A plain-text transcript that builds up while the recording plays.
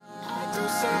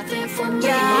something for me. You do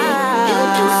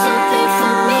something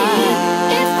for me.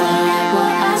 If I like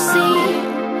what I see,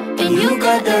 then you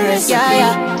got the recipe.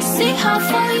 See how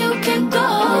far you can go.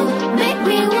 Make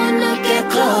me wanna get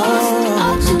close.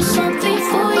 I'll do something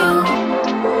for you.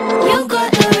 You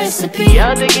got the recipe.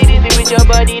 Y'all take it easy with your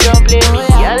body, don't play me.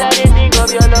 Y'all let it think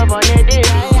of your love on a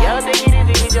daily. Y'all take it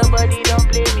easy with your body, don't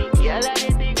play me. Y'all let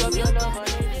it think of your love on a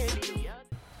daily.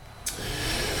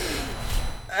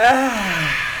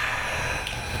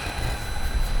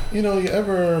 You know, you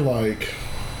ever like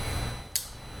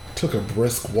took a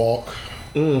brisk walk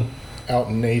out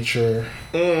in nature,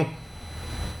 and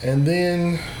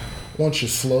then once you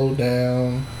slowed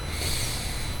down,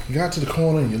 you got to the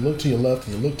corner and you look to your left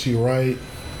and you look to your right,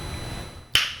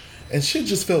 and shit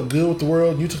just felt good with the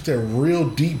world. You took that real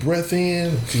deep breath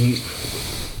in. Deep.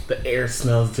 The air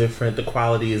smells different. The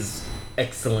quality is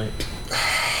excellent.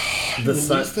 The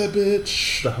sun, that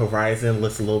bitch. the horizon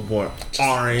looks a little more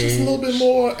orange. Just a little bit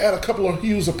more. Add a couple of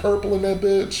hues of purple in that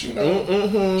bitch. You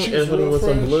know, she was And real with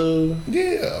some fresh. blue.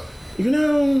 Yeah. You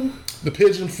know, The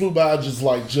pigeon flew by just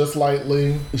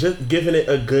lightly. just giving it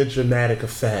a good dramatic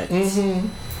effect.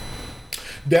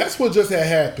 That's what just had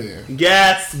happened.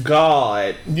 Yes,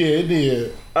 God. Yeah, it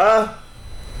did.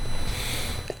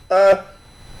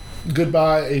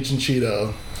 Goodbye, Agent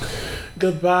Cheeto.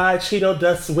 Goodbye, Cheeto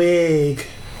Dust Wig.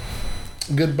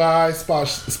 Goodbye,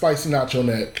 Spicy Nacho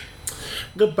Neck.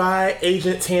 Goodbye,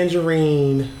 Agent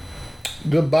Tangerine.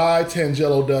 Goodbye,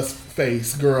 Tangelo Dust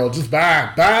Face. Girl, just bye.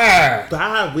 Bye.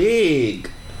 Bye, wig.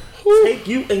 Take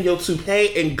you and your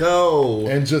toupee and go.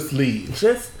 And just leave.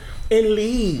 Just and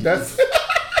leave. That's...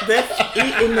 That's it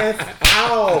and that's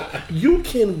out. You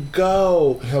can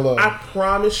go. Hello. I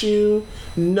promise you,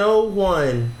 no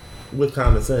one with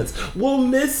common sense will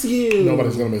miss you.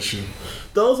 Nobody's gonna miss you.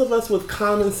 Those of us with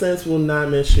common sense will not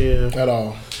miss you. At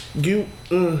all. You,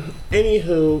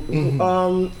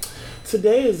 anywho,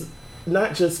 today is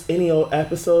not just any old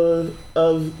episode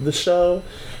of the show.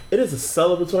 It is a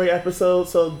celebratory episode.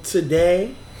 So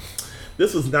today,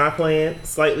 this was not planned,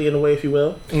 slightly in a way, if you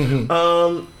will.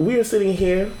 We are sitting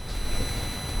here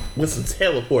with some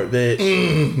teleport, bitch.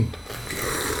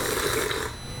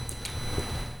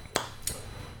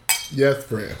 Yes,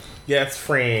 friend. Yes,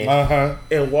 friend. Uh-huh.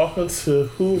 And welcome to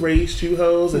Who Raised You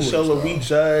Hoes, a Who show Raised where we Y'all?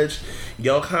 judge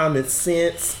your common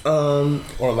sense. Or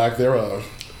lack thereof.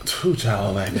 Who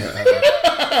y'all like that?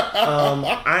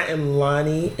 I am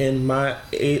Lonnie, and my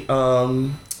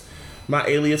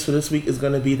alias for this week is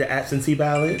going to be the absentee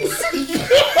ballots.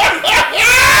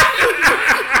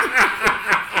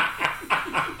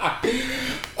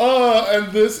 And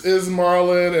this is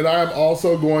Marlon, and I'm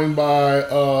also going by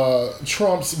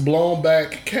Trump's blown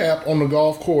back cap on the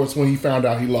golf course when he found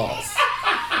out he lost.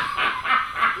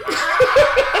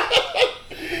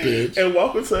 Bitch. And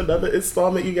welcome to another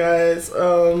installment, you guys.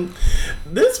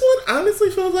 This one honestly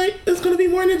feels like it's going to be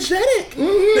more energetic.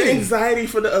 The anxiety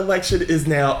for the election is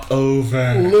now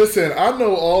over. Listen, I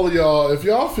know all of y'all, if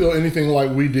y'all feel anything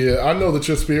like we did, I know that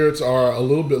your spirits are a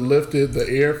little bit lifted. The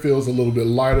air feels a little bit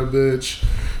lighter, bitch.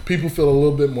 People feel a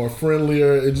little bit more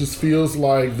friendlier. It just feels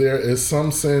like there is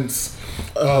some sense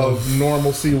of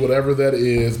normalcy, whatever that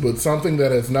is, but something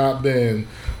that has not been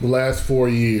the last 4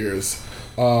 years.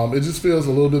 It just feels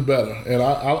a little bit better, and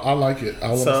I like it. I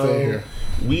want to stay here.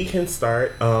 We can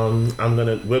start. I'm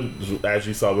gonna, as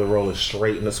you saw, we're rolling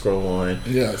straight in the scroll on.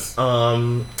 Yes.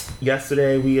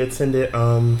 Yesterday we attended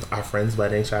our friend's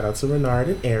wedding. Shout out to Renard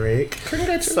and Eric.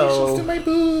 Congratulations So- to my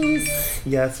boos.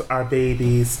 Yes, our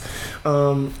babies.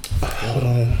 Hold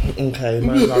on. Okay,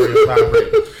 mine's already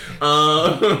vibrating.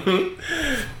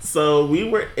 So we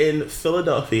were in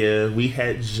Philadelphia. We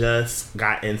had just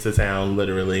got into town,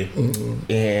 literally,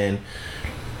 and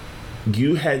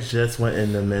you had just went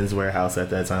in the Men's Warehouse at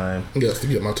that time. Yes, to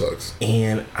get my tux.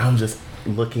 And I'm just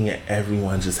looking at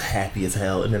everyone just happy as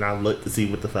hell. And then I looked to see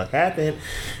what the fuck happened.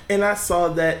 And I saw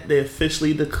that they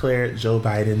officially declared Joe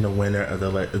Biden the winner of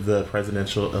the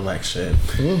presidential election.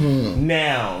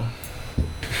 Now,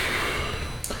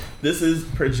 this is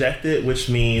projected, which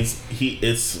means he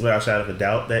is, without a shadow of a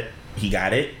doubt, that he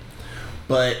got it.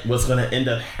 But what's going to end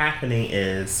up happening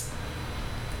is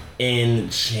in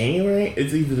January,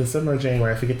 it's either December or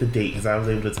January, I forget the date because I was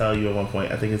able to tell you at one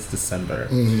point, I think it's December,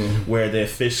 where they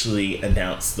officially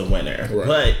announced the winner. Right.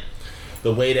 But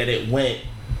the way that it went,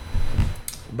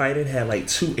 Biden had like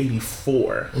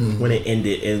 284 when it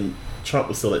ended, and Trump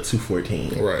was still at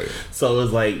 214. Right. So it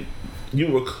was like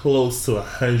you were close to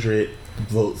 100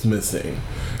 votes missing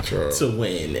Sure. to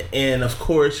win. And of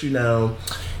course, you know,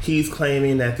 He's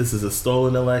claiming that this is a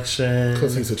stolen election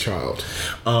Because he's a child.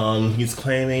 He's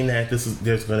claiming that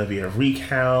there's going to be a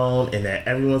recount and that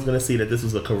everyone's going to see that this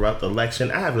was a corrupt election.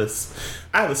 I have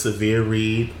a severe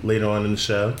read later on in the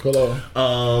show.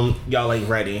 Hello. Y'all ain't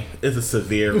ready. It's a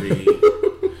severe read.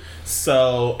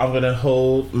 So I'm gonna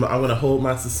hold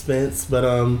my suspense, but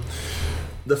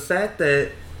the fact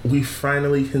that we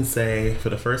finally can say for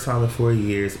the first time in 4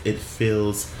 years, it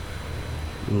feels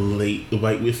late.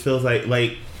 Like it feels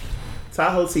like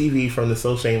Tahoe TV from the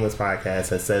So Shameless podcast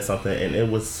has said something, and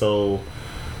it was so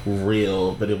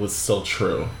real, but it was so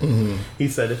true. Mm-hmm. He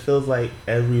said it feels like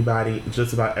everybody,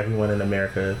 just about everyone in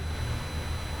America,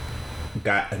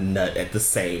 got a nut at the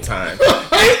same time.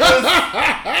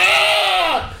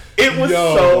 It was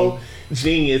so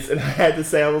genius, and I had to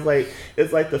say, I was like,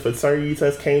 it's like the fraternity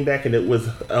test came back and it was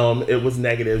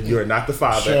negative. You are not the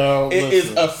father. It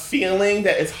is a feeling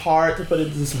that is hard to put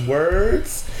into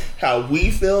words. How we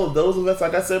feel, those of us,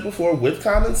 like I said before, with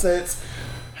common sense,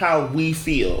 how we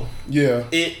feel. Yeah,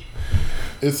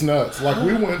 it's nuts. Like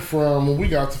we went from when we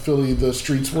got to Philly, the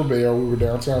streets were bare. We were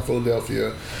downtown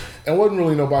Philadelphia. And wasn't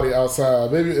really nobody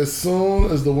outside. Maybe as soon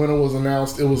as the winner was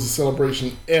announced, it was a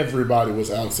celebration. Everybody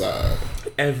was outside.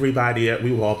 Everybody,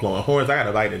 we were all blowing horns. I got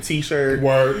a Biden t-shirt.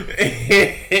 Word.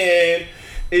 And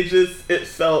it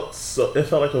felt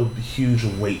like a huge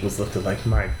weight was lifted. Like,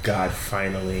 my God,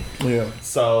 finally. Yeah.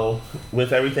 So,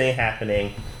 with everything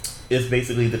happening, it's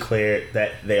basically declared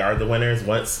that they are the winners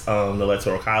once the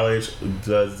Electoral College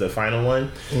does the final one.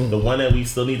 Mm. The one that we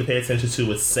still need to pay attention to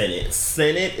is Senate.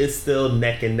 Senate is still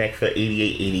neck and neck for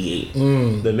 88-88.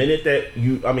 Mm. The minute that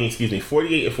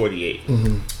 48 and 48.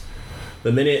 Mm-hmm.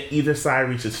 The minute either side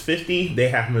reaches 50, they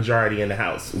have majority in the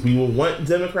House. We will want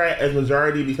Democrat as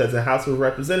majority because the House of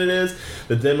Representatives,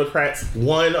 the Democrats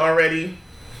won already.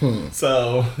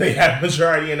 So they have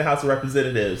majority in the House of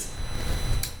Representatives.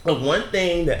 But one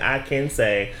thing that I can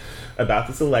say about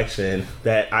this election,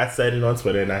 that I said it on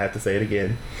Twitter and I have to say it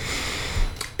again,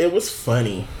 it was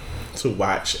funny to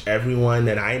watch everyone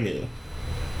that I knew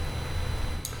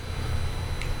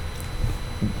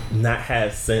not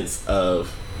have sense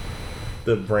of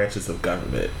the branches of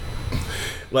government,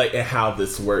 like, and how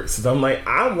this works. So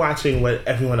I'm watching what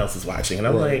everyone else is watching, and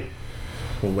I'm like,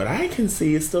 well, what I can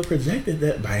see is still projected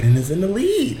that Biden is in the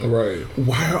lead. Right.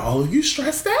 Why are all of you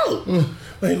stressed out?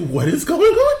 Like, what is going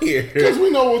on here? Because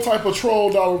we know what type of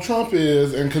troll Donald Trump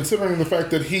is, and considering the fact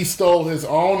that he stole his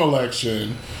own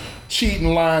election,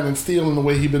 cheating, lying, and stealing the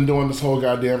way he's been doing this whole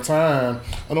goddamn time,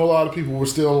 I know a lot of people were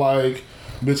still like,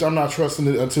 bitch, I'm not trusting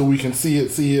it until we can see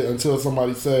it, until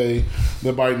somebody say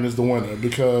that Biden is the winner,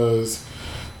 because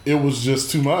it was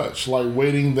just too much. Like,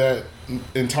 waiting that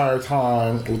entire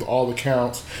time with all the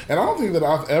counts. And I don't think that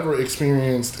I've ever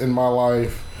experienced in my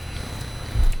life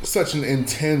such an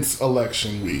intense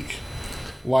election week.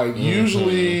 Like,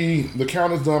 usually the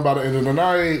count is done by the end of the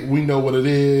night. We know what it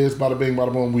is. Bada bing,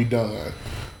 bada boom, we done.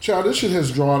 Child, this shit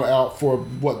has drawn out for,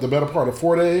 what, the better part of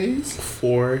 4 days?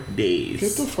 4 days.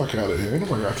 Get the fuck out of here. Ain't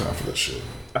nobody got time for that shit.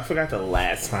 I forgot the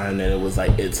last time that it was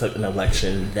like it took an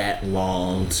election that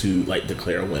long to like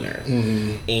declare a winner.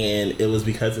 Mm-hmm. And it was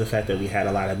because of the fact that we had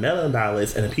a lot of mail-in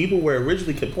ballots, and the people were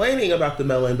originally complaining about the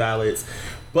mail-in ballots,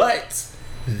 but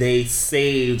they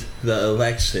saved the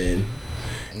election,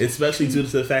 especially due to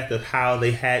the fact of how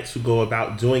they had to go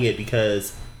about doing it,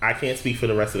 because I can't speak for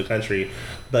the rest of the country,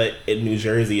 but in New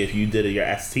Jersey, if you did your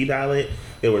absentee ballot,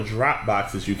 there were drop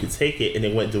boxes. You could take it and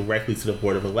it went directly to the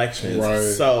Board of Elections. Right.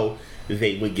 So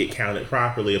they would get counted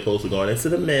properly, opposed to going into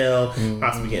the mail,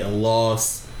 possibly getting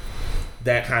lost.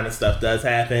 That kind of stuff does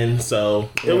happen. So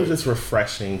it was just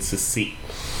refreshing to see.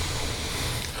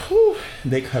 Whew.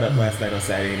 They cut up last night on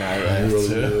Saturday Night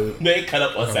Live. They cut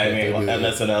up on Saturday Night on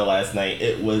SNL last night.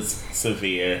 It was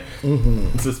severe.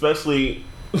 Mm-hmm. It's especially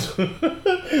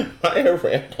Maya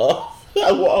Randolph.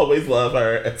 I will always love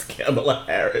her as Kamala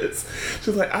Harris.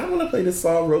 She's like, I want to play this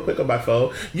song real quick on my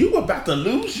phone. You about to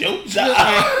lose your job.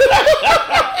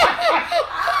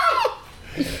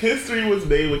 History was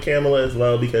made with Kamala as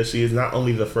well, because she is not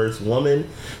only the first woman,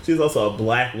 she's also a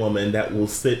black woman that will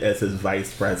sit as his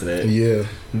vice president. Yeah.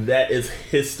 That is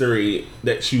history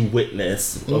that you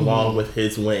witness along with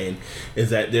his win, is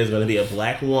that there's going to be a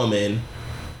black woman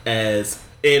and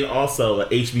also a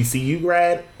HBCU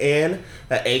grad and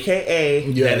an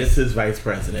AKA that is his vice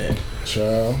president.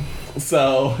 Child.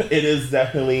 So it is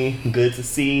definitely good to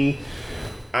see.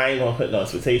 I ain't gonna put no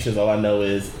expectations. All I know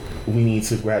is we need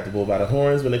to grab the bull by the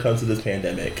horns when it comes to this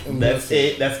pandemic. That's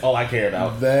it. That's all I care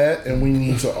about. That, and we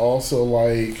need to also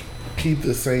like keep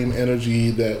the same energy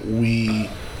that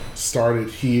we started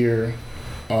here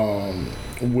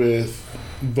with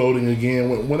voting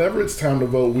again. Whenever it's time to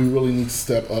vote, we really need to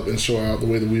step up and show out the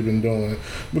way that we've been doing.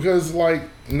 Because, like,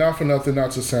 not for nothing,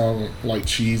 not to sound like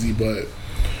cheesy, but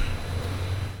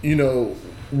you know,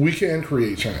 we can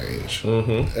create change.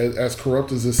 As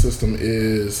corrupt as this system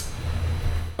is,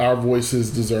 our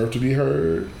voices deserve to be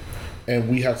heard, and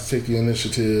we have to take the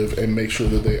initiative and make sure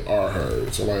that they are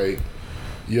heard. So, like,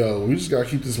 yo, we just gotta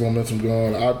keep this momentum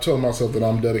going. I've told myself that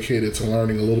I'm dedicated to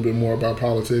learning a little bit more about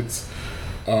politics,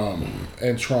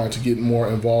 and trying to get more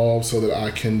involved so that I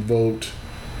can vote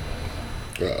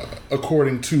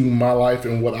according to my life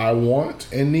and what I want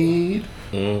and need.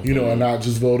 You know, and not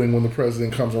just voting when the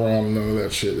president comes around and none of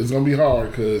that shit. It's gonna be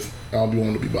hard because I don't be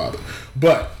wanting to be bothered.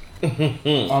 But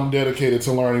I'm dedicated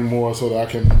to learning more so that I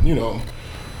can, you know,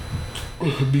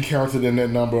 be counted in that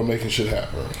number of making shit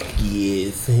happen.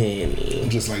 Yes, honey.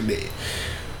 Just like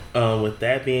that. With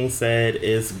that being said,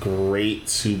 it's great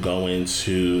to go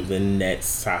into the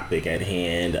next topic at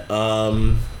hand.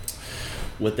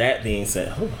 With that being said,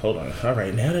 hold on. All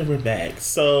right, now that we're back.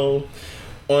 So,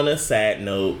 on a sad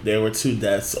note, there were 2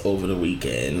 deaths over the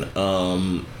weekend.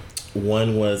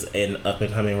 One was an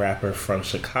up-and-coming rapper from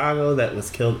Chicago that was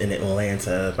killed in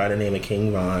Atlanta by the name of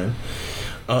King Von.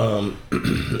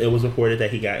 It was reported that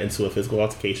he got into a physical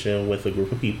altercation with a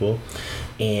group of people,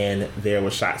 and there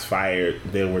were shots fired.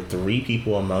 There were 3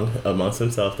 people amongst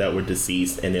himself that were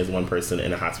deceased, and there's 1 person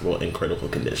in a hospital in critical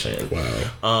condition.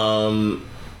 Wow.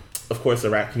 Of course, the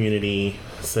rap community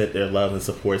sent their love and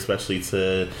support, especially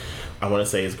to, I want to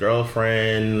say, his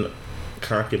girlfriend,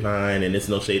 concubine, and it's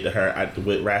no shade to her.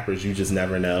 With rappers, you just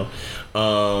never know.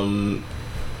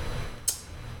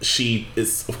 She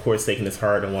is, of course, taking his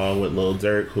heart along with Lil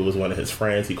Durk, who was one of his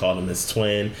friends. He called him his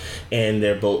twin, and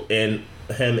they're both, and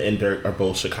him and Durk are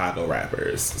both Chicago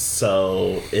rappers.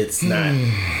 So it's not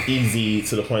easy,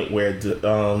 to the point where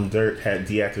Durk had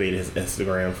deactivated his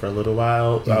Instagram for a little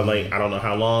while. Like, I don't know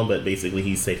how long, but basically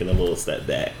he's taking a little step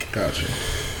back. Gotcha.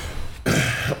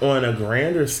 On a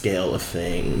grander scale of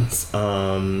things,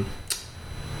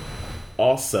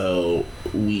 also,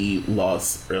 we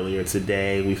lost earlier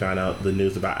today. We found out the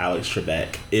news about Alex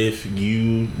Trebek. If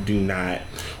you do not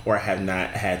or have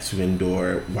not had to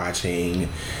endure watching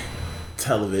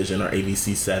television or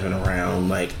ABC 7 around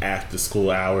like after school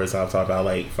hours, I'll talk about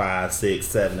like 5, 6,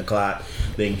 7 o'clock,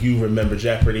 then you remember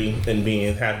Jeopardy and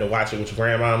having to watch it with your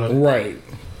grandmama. Right.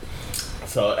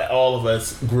 So all of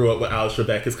us grew up with Alex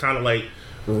Trebek. It's kind of like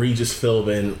Regis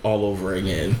Philbin all over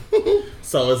again.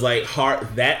 So it's like hard.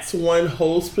 That's one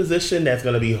host position that's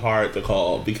going to be hard to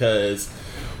call, because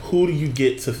who do you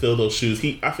get to fill those shoes?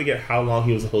 I forget how long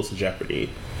he was a host of Jeopardy.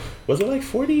 Was it like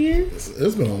 40 years?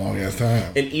 It's been a long ass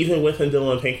time. And even with him dealing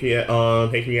with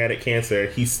pancreatic cancer,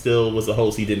 he still was a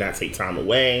host. He did not take time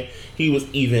away. He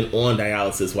was even on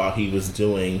dialysis while he was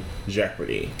doing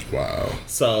Jeopardy. Wow.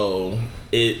 So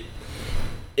it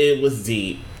was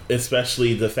deep.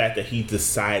 Especially the fact that he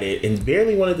decided and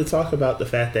barely wanted to talk about the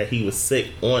fact that he was sick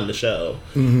on the show.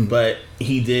 But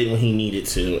he did when he needed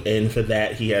to. And for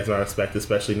that, he has my respect,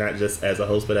 especially not just as a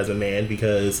host, but as a man,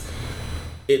 because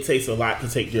it takes a lot to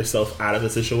take yourself out of a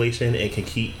situation and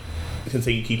continue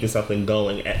keeping something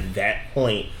going. At that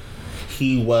point,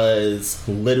 he was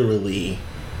literally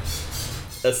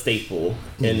a staple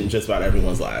in just about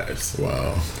everyone's lives.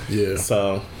 Wow. Yeah.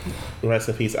 So, rest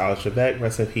in peace, Alex Trebek.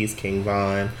 Rest in peace, King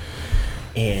Von.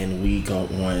 And we go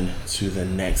on to the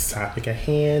next topic at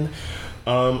hand.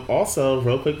 Also,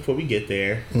 real quick before we get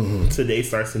there, today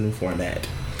starts a new format.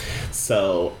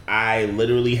 So, I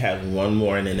literally have one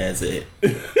more and then that's it.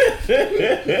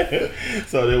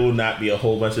 So, there will not be a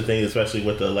whole bunch of things, especially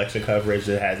with the election coverage.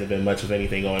 There hasn't been much of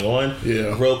anything going on.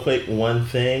 Yeah. Real quick, one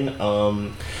thing.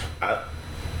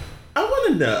 I want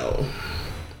to know,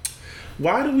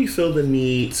 why do we feel the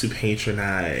need to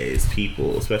patronize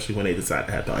people, especially when they decide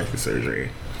to have plastic surgery?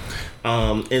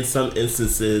 In some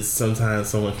instances, sometimes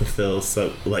someone can feel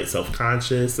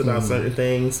self-conscious about certain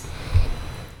things.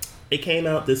 It came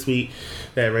out this week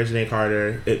that Reginae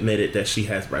Carter admitted that she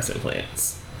has breast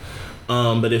implants.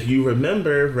 But if you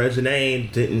remember,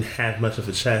 Reginae didn't have much of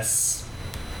a chest,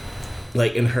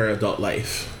 like, in her adult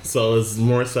life. So it's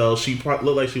more so, she looked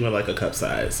like she went like a cup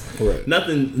size. Right.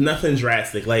 Nothing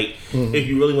drastic. Like, if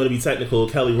you really want to be technical,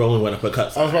 Kelly Rowland went up a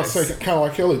cup size. I was about to say, kind of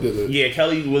like Kelly did it. Yeah,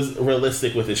 Kelly was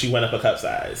realistic with it. She went up a cup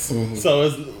size. So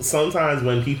it's sometimes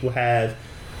when people have,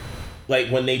 like,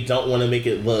 when they don't want to make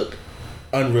it look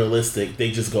unrealistic, they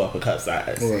just go up a cup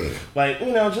size. Right. Like,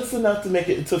 you know, just enough to make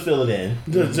it, to fill it in.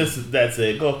 Just that's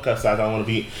it. Go up a cup size. I don't want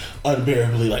to be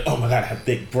unbearably like, oh my god, I have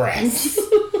big breasts.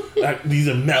 Like, these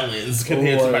are melons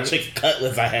compared to my Right. chicken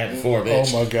cutlets I had before,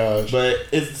 bitch. Oh my gosh. But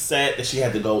it's sad that she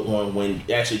had to go on when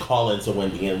actually call into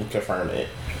Wendy and confirm it.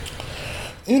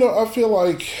 You know, I feel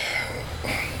like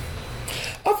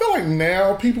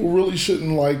now people really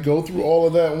shouldn't like go through all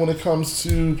of that when it comes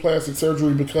to plastic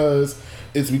surgery because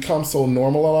it's become so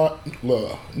normalized.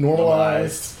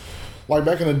 Like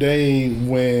back in the day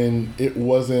when it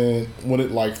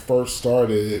like first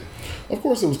started, of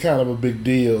course it was kind of a big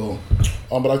deal.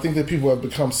 But I think that people have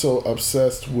become so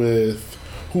obsessed with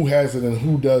who has it and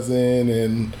who doesn't,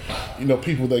 and you know,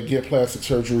 people that get plastic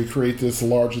surgery create this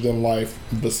larger than life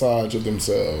visage of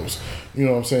themselves. You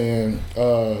know what I'm saying?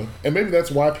 And maybe that's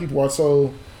why people are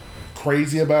so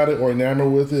crazy about it or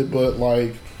enamored with it. But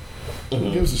like,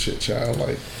 who gives a shit, child?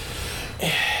 Like,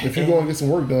 if you go and get some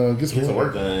work done, get some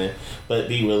work done. But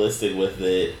be realistic with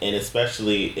it, and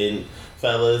especially in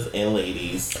fellas and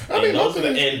ladies, I mean,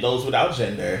 and those without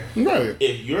gender. Right.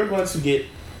 If you're going to get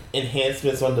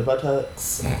enhancements on the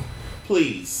buttocks,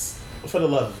 please, for the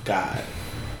love of God,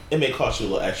 it may cost you a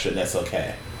little extra, and that's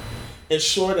okay.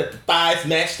 Ensure that the thighs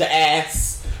match the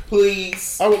ass,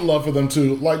 please. I would love for them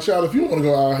to. Like, child, if you want to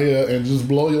go out here and just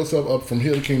blow yourself up from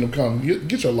here to Kingdom Come,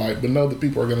 get your life, but know that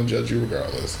people are going to judge you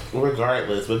regardless. But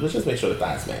just make sure the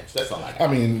thighs match. That's all I got. I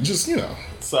mean, just, you know.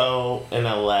 So, and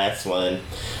the last one,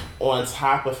 on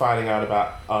top of finding out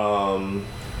about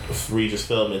Regis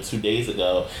Philbin 2 days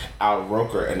ago, Al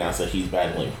Roker announced that he's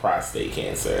battling prostate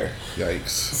cancer. Yikes.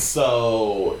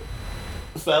 So,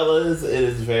 fellas, it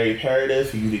is very imperative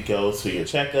for you to go to your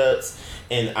checkups.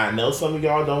 And I know some of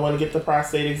y'all don't want to get the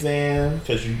prostate exam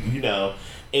because you know,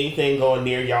 anything going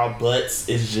near y'all butts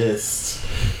is just,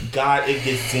 God, it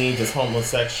gets deemed as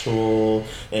homosexual,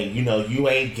 and you know, you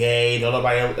ain't gay, ain't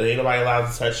nobody allowed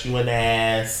to touch you in the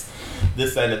ass,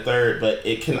 this, that, and the third. But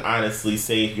it can honestly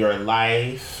save your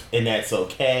life, and that's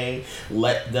okay.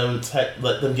 Let them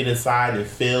get inside and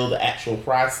feel the actual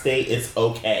prostate. It's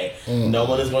okay. No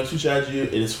one is going to judge you.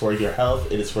 It is for your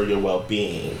health. It is for your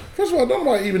well-being. First of all,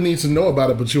 nobody even needs to know about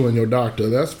it but you and your doctor.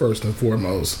 That's first and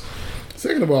foremost.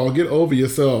 Second of all, get over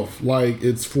yourself. Like,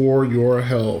 it's for your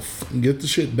health. Get the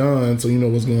shit done so you know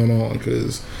what's going on,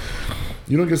 because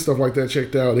you don't get stuff like that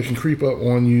checked out. It can creep up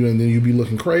on you, and then you be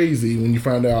looking crazy when you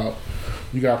find out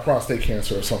you got prostate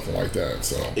cancer or something like that.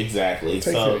 So exactly.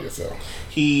 Take care of yourself.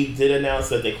 He did announce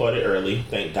that they caught it early.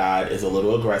 Thank God. It's a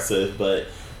little aggressive, but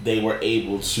they were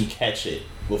able to catch it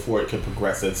before it could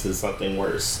progress into something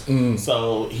worse.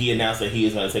 So he announced that he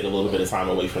is going to take a little bit of time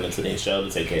away from the Today Show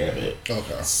to take care of it.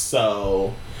 Okay.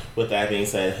 So with that being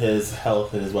said, his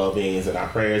health and his well-being is in our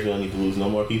prayers. We don't need to lose no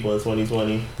more people in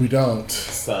 2020. We don't.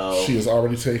 So she has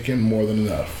already taken more than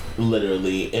enough.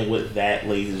 Literally. And with that,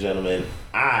 ladies and gentlemen,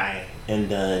 I am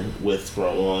done with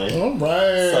Scroll On. All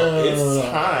right. So it's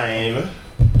time.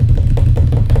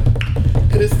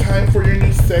 It is time for your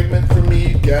new segment for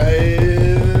me,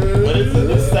 guys. What is the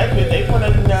new segment? They want to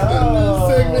know. The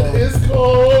new segment is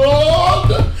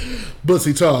called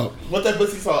Bussy Talk. What that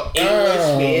Bussy Talk?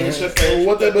 English, Spanish,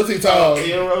 what that Bussy Talk?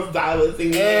 Euros, dollars,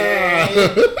 and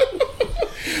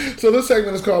So this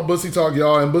segment is called Bussy Talk,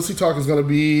 y'all, and Bussy Talk is going to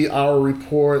be our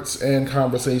reports and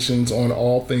conversations on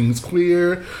all things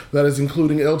queer. That is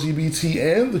including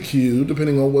LGBT and the Q,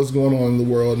 depending on what's going on in the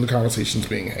world and the conversations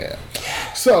being had.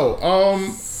 So,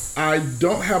 I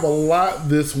don't have a lot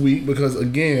this week because,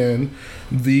 again,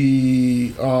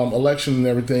 the election and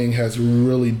everything has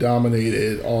really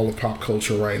dominated all of pop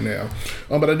culture right now.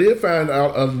 But I did find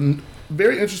out a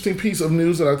very interesting piece of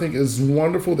news that I think is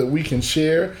wonderful that we can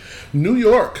share. New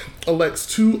York elects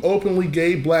 2 openly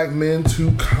gay black men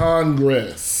to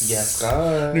Congress. Yes,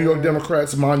 God. New York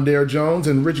Democrats Mondaire Jones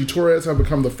and Richie Torres have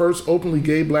become the first openly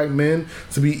gay black men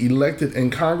to be elected in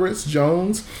Congress.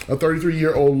 Jones, a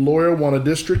 33-year-old lawyer, won a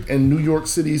district in New York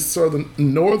City's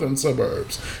northern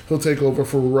suburbs. He'll take over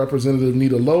for Representative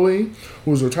Nita Lowey,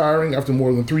 who is retiring after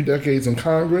more than 3 decades in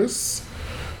Congress.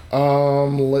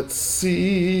 Let's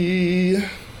see.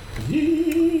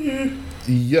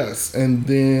 Yes, and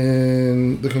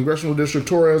then the congressional district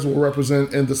Torres will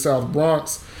represent in the South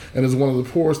Bronx and is one of the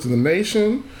poorest in the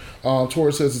nation.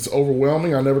 Torres says it's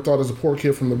overwhelming. I never thought as a poor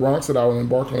kid from the Bronx that I would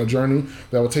embark on a journey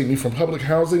that would take me from public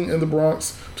housing in the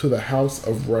Bronx to the House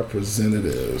of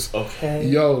Representatives. Okay.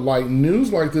 Yo, like,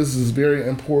 news like this is very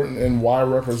important, and why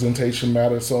representation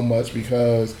matters so much,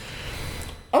 because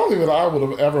I don't think that I would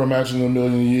have ever imagined in a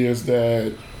million years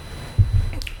that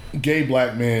gay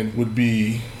black men would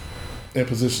be in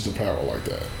positions of power like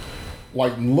that.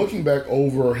 Like, looking back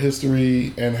over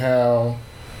history and how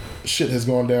shit has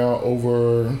gone down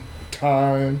over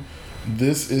time,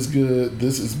 this is good,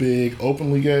 this is big.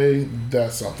 Openly gay,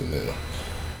 that's something new.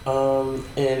 And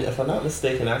if I'm not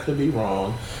mistaken, I could be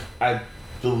wrong. I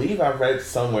believe I read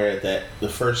somewhere that the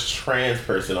first trans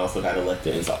person also got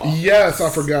elected into office. Yes, I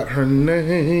forgot her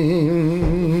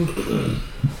name.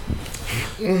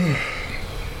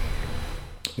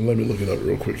 Let me look it up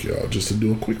real quick, y'all, just to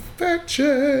do a quick fact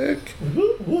check.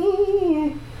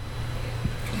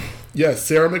 Yes,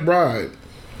 Sarah McBride.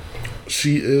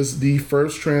 She is the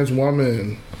first trans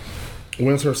woman.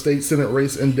 Wins her state senate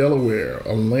race in Delaware,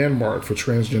 a landmark for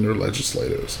transgender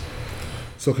legislators.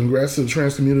 So congrats to the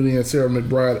trans community and Sarah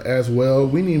McBride as well.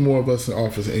 We need more of us in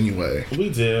office anyway. We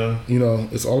do. You know,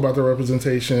 it's all about the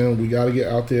representation. We got to get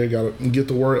out there, got to get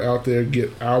the word out there,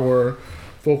 get our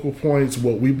focal points,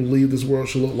 what we believe this world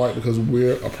should look like, because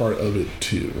we're a part of it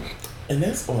too. And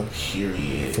that's on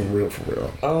period. For real, for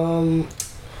real.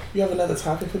 You have another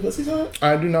topic for Pussy Talk?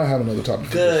 I do not have another topic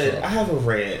for Good. Pussy Talk. I have a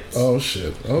rant. Oh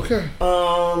shit. Okay.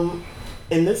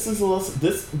 And this is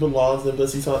this belongs in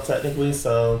Pussy Talk technically.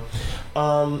 So,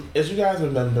 as you guys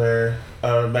remember,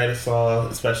 might have saw,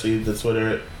 especially the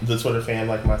Twitter fan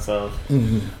like myself,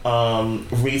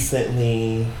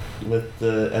 recently with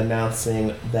the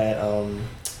announcing that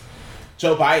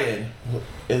Joe Biden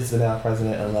is the now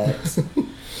president-elect,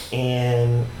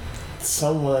 and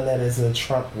someone that is a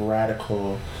Trump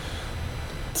radical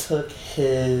took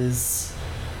his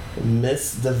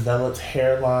misdeveloped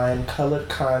hairline, colored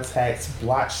contacts,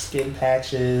 blotched skin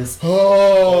patches.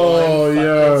 Oh, on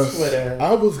yes. Twitter.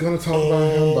 I was going to talk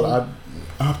about him, but I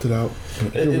opted out.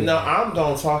 No, I'm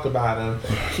going to talk about him.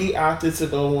 He opted to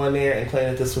go on there and claim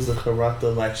that this was a corrupt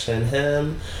election.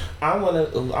 I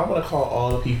want to call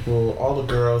all the people, all the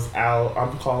girls out.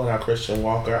 I'm calling out Christian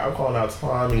Walker. I'm calling out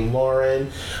Tommy Lauren.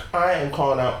 I am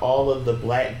calling out all of the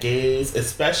black gays,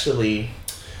 especially,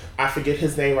 I forget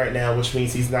his name right now, which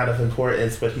means he's not of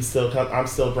importance, but I'm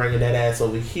still bringing that ass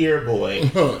over here, boy.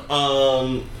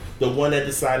 The one that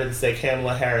decided to say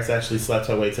Kamala Harris actually slept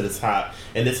her way to the top,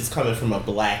 and this is coming from a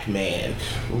black man.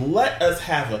 Let us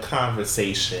have a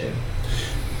conversation.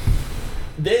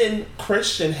 Then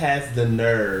Christian has the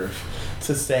nerve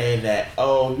to say that,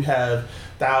 oh, you have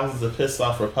thousands of pissed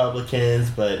off Republicans,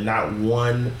 but not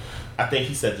one, I think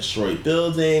he said destroyed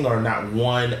building, or not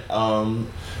one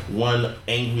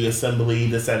angry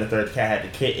assembly, this, that, and the third cat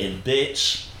had the kitten,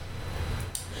 bitch.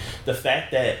 The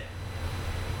fact that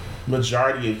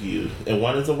majority of you, and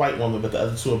one is a white woman, but the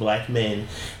other two are black men,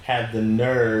 have the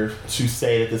nerve to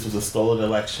say that this was a stolen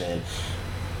election.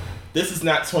 This is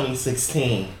not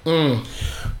 2016.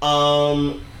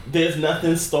 There's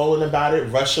nothing stolen about it.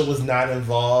 Russia was not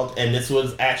involved, and this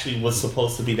was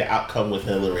supposed to be the outcome with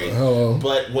Hillary. Hello.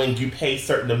 But when you pay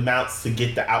certain amounts to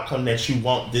get the outcome that you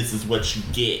want, this is what you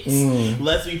get.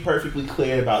 Let's be perfectly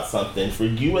clear about something. For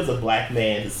you as a black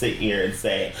man to sit here and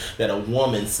say that a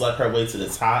woman slept her way to the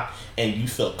top and you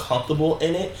feel comfortable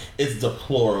in it is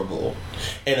deplorable.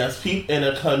 And as people in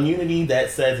a community that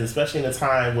says, especially in a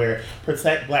time where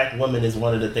protect black women is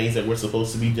one of the things that we're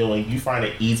supposed to be doing, you find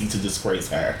it easy to disgrace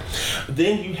her.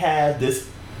 Then you have this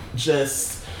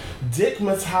just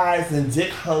dickmatized and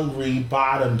dick hungry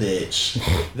bottom bitch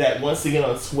that wants to get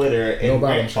on Twitter and no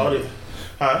bottom shaming.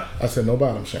 Huh? I said no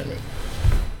bottom shaming.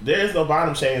 There is no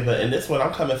bottom shaming, but in this one,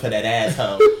 I'm coming for that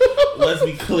asshole. Let's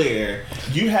be clear.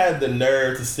 You have the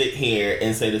nerve to sit here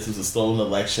and say this was a stolen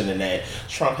election and that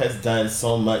Trump has done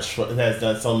so much for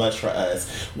us.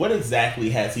 What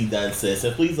exactly has he done, sis?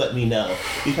 And please let me know.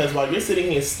 Because while you're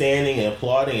sitting here standing and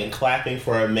applauding and clapping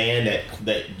for a man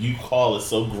that you call is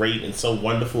so great and so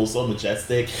wonderful, so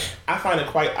majestic, I find it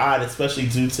quite odd, especially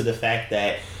due to the fact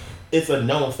that it's a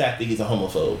known fact that he's a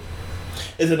homophobe.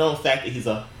 It's a known fact that he's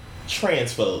a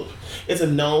transphobe. It's a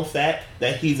known fact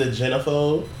that he's a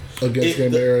xenophobe. Against gay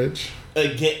marriage.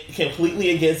 Completely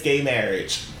against gay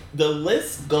marriage. The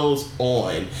list goes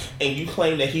on, and you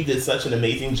claim that he did such an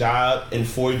amazing job in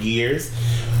 4 years.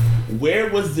 Where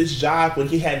was this job when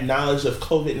he had knowledge of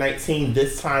COVID-19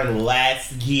 this time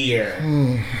last year?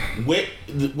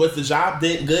 Was the job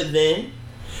good then?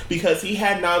 Because he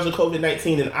had knowledge of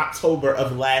COVID-19 in October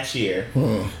of last year.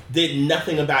 Did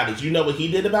nothing about it. You know what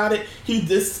he did about it? He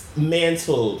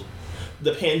dismantled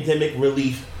the pandemic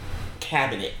relief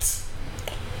cabinet.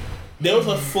 There was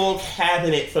a full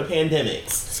cabinet for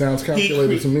pandemics. Sounds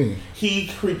calculated to me.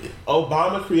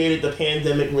 Obama created the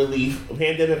pandemic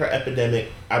or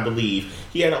epidemic, I believe.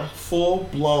 He had a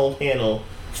full-blown panel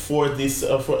for this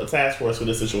for a task force for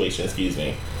this situation,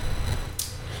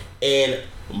 And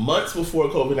months before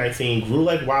COVID-19 grew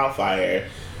like wildfire,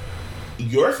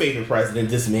 your favorite president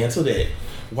dismantled it.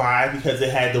 Why? Because it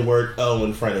had the word O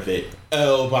in front of it.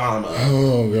 Obama.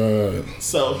 Oh, God.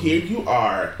 So here you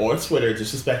are on Twitter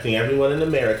disrespecting everyone in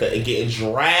America and getting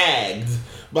dragged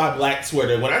by Black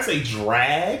Twitter. When I say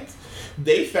dragged,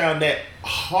 they found that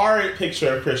horrid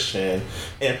picture of Christian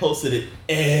and posted it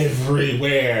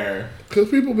everywhere. Because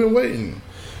people been waiting.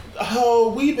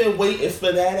 Oh, we've been waiting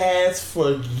for that ass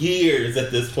for years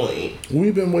at this point.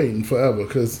 We've been waiting forever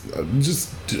because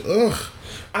just, ugh.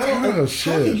 I don't know.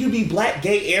 Shit. How can you be Black,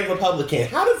 gay, and Republican?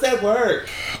 How does that work?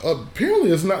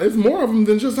 Apparently, it's not. It's more of them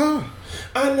than just her.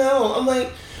 I know. I'm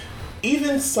like,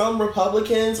 even some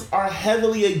Republicans are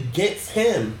heavily against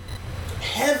him.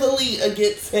 Heavily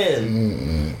against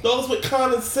him. Those with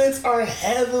common sense are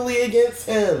heavily against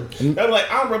him. They're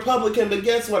like, I'm Republican, but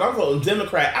guess what? I'm voting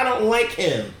Democrat. I don't like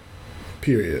him.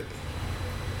 Period.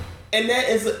 And that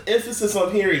is an emphasis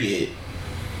on period.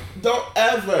 Don't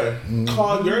ever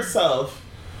call yourself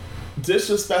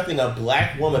disrespecting a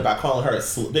Black woman by calling her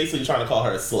basically trying to call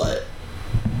her a slut.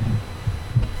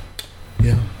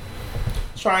 Yeah.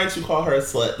 Trying to call her a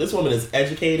slut. This woman is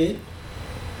educated,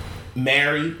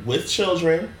 married, with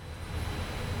children,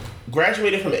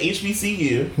 graduated from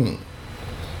HBCU,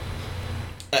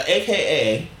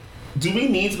 AKA, do we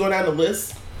need to go down the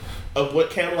list of what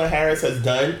Kamala Harris has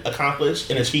done, accomplished,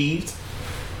 and achieved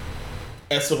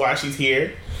as to why she's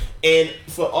here? And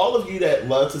for all of you that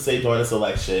love to say during this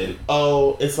election,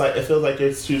 oh, it's like, it feels like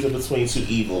you're choosing between two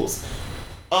evils.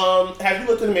 Have you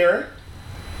looked in the mirror?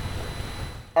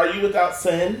 Are you without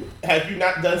sin? Have you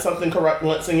not done something corrupt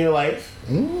once in your life?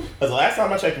 Because the last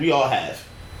time I checked, we all have.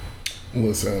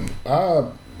 Listen,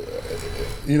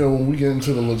 when we get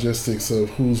into the logistics of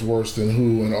who's worse than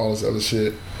who and all this other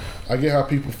shit, I get how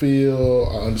people feel.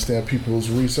 I understand people's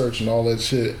research and all that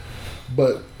shit.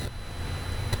 But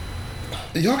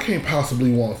y'all can't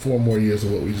possibly want 4 more years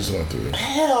of what we just went through.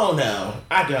 Hell no.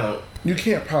 I don't. You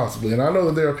can't possibly. And I know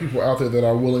that there are people out there that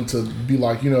are willing to be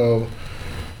like,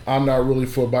 I'm not really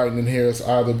for Biden and Harris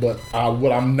either, but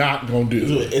what I'm not going to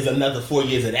do is another 4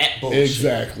 years of that bullshit.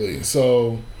 Exactly.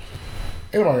 So,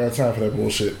 ain't nobody got time for that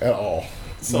bullshit at all.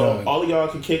 So, None. all of y'all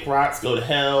can kick rocks, go to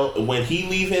hell. When he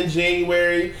leave in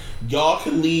January, y'all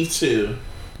can leave too.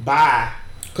 Bye.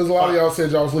 Because a lot of y'all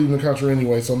said y'all was leaving the country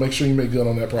anyway, so make sure you make good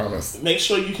on that promise. Make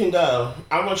sure you can go.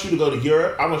 I want you to go to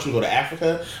Europe. I want you to go to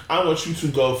Africa. I want you to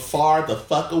go far the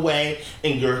fuck away,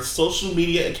 and your social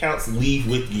media accounts leave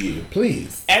with you.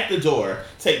 Please. At the door,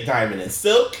 take Diamond and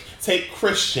Silk, take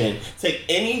Christian, take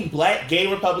any Black gay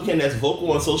Republican that's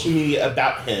vocal on social media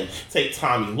about him. Take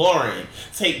Tommy Lauren,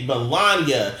 take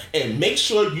Melania, and make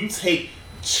sure you take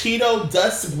Cheeto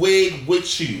Dust Wig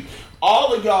with you.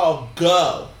 All of y'all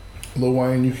go. Lil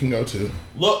Wayne, you can go too.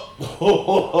 Look.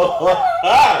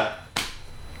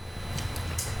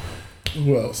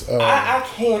 Who else? I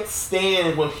can't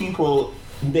stand when people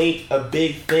make a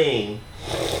big thing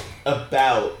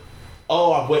about,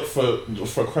 I went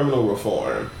for criminal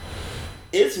reform.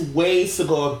 It's ways to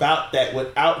go about that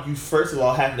without you, first of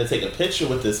all, having to take a picture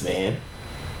with this man.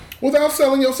 Without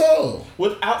selling your soul.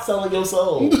 Without selling your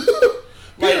soul.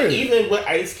 Like, even with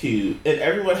Ice Cube, and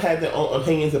everyone had their own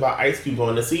opinions about Ice Cube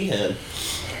going to see him,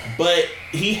 but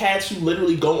he had to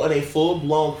literally go on a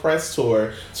full-blown press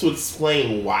tour to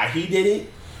explain why he did it,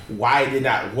 why it did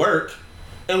not work,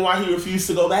 and why he refused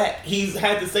to go back. He's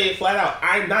had to say it flat out,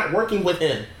 I'm not working with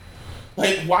him.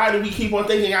 Like, why do we keep on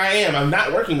thinking I am? I'm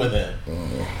not working with him.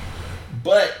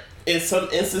 But in some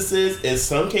instances, in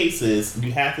some cases,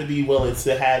 you have to be willing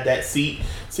to have that seat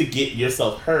to get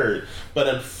yourself heard. But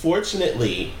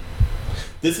unfortunately,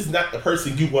 this is not the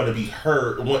person you want to be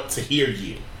heard, want to hear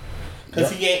you. Because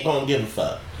he ain't going to give a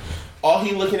fuck. All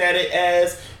he looking at it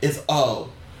as is, I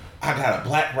got a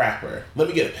Black rapper. Let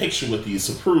me get a picture with you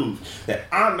to prove that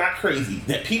I'm not crazy,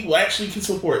 that people actually can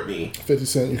support me. 50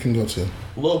 Cent, you can go to.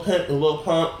 Lil Pimp, Lil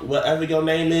Pump, whatever your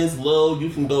name is, Lil, you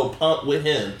can go pump with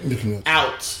him. You can go.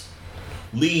 Out.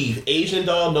 Leave. Asian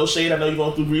doll, no shade. I know you're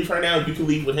going through grief right now. You can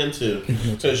leave with him too.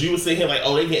 Because you would sit here like,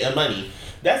 they getting money.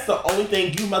 That's the only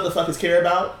thing you motherfuckers care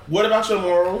about. What about your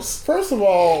morals? First of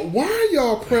all, why are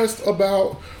y'all pressed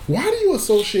about, why do you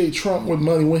associate Trump with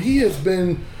money when he has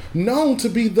been known to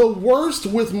be the worst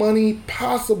with money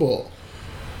possible?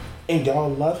 And y'all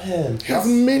love him. Has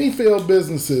many failed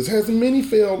businesses, has many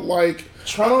failed,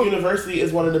 Trump University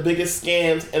is one of the biggest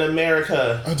scams in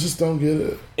America. I just don't get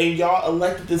it. And y'all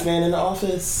elected this man in the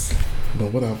office.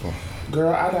 But whatever.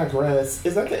 Girl, I digress.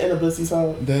 Is that the end of Bussy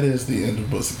Talk? That is the end of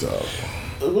Bussy Talk.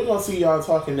 We're going to see y'all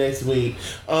talking next week.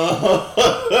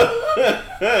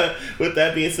 With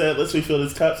that being said, let's refill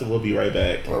these cups and we'll be right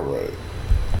back. All right.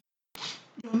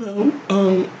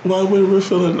 While we're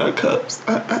refilling our cups,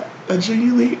 I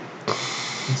genuinely...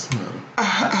 What's the matter? I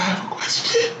have a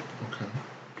question. Okay.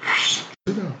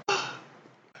 Sit down.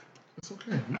 It's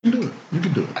okay. You can do it. You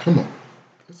can do it. Come on.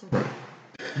 It's all right.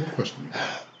 What question you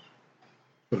have?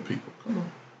 for the people. Come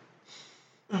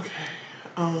on. Okay.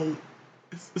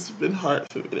 It's been hard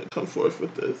for me to come forth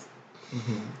with this.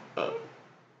 I don't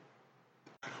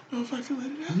know if I can let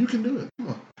it out. You can do it. Come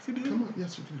on. I can do it. Come on.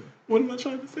 Yes, you can do it. What am I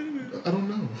trying to say now? I don't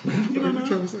know. You don't What are know? you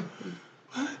trying to say?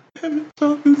 What? Haven't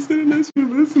y'all been sending us your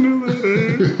listener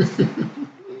letters?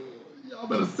 Y'all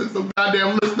better send some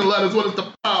goddamn listener letters. What is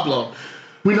the problem?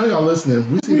 We know y'all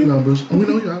listening. We see the numbers. We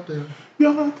know you're out there.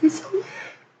 Y'all out there so loud.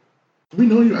 We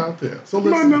know you're out there. So My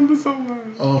listen. number's so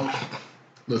loud. Oh,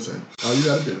 listen. All you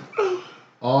gotta do.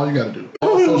 All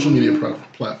social media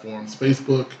platforms: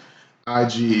 Facebook,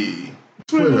 IG,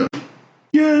 Twitter.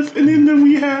 Yes, and then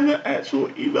we have an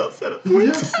actual email set up.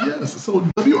 Yes. So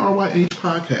WRYH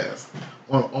podcast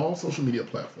on all social media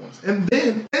platforms. And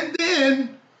then, if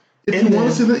you want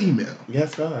to send an email.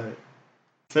 Yes, God.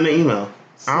 Send an email.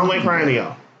 I don't like crying to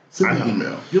y'all. Send an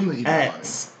email. Give them the email. At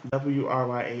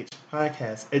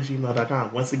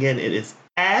WRYHpodcast@gmail.com. Once again, it is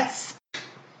ask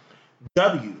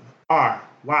WRYH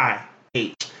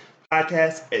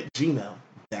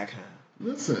podcast@gmail.com.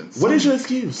 Listen. What is your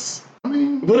excuse? I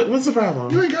mean, What's the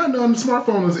problem? you ain't got none. The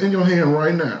smartphone is in your hand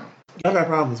right now. Y'all got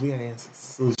problems. We got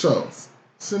answers. So,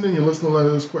 send in your listener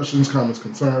letters, questions, comments,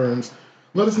 concerns.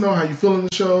 Let us know how you feel in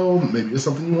the show. Maybe it's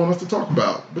something you want us to talk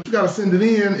about. But you got to send it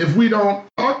in. If we don't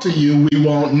talk to you, we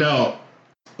won't know.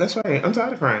 That's right. I'm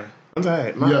tired of crying. I'm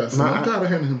tired. And I'm tired of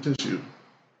handing him tissue.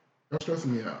 Y'all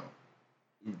stressing me out.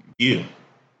 You.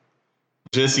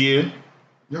 Just you?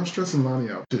 Y'all stressing Lonnie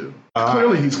out too. All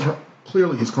Clearly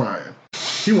he's crying.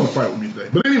 He won't fight with me today.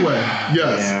 But anyway,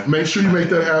 yes, make sure you make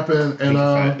that happen.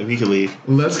 And he can leave.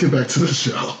 Let's get back to the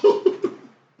show.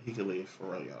 He can leave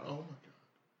for real, y'all. Oh my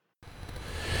God.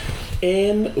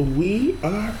 And we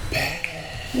are back.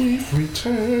 We've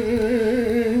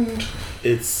returned.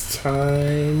 It's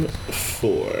time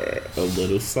for a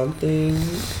little something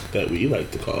that we like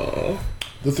to call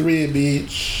The Three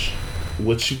Beach.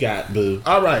 What You Got, Boo?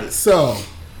 All right, so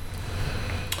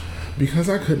because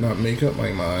I could not make up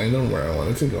my mind on where I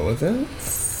wanted to go with it,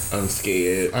 I'm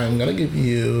scared. I'm gonna give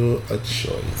you a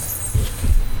choice.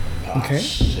 Okay.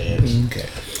 Shit. Okay.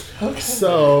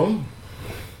 So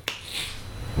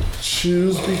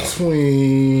choose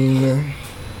between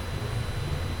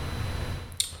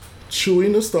Chewy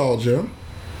Nostalgia.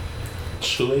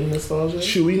 Chewy nostalgia?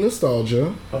 Chewy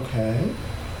Nostalgia. Okay.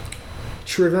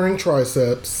 Triggering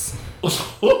Triceps.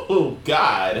 Oh,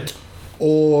 God.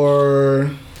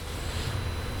 Or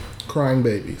Crying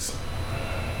Babies.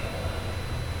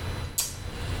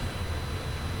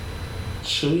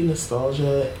 Chewy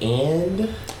nostalgia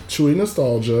and Chewy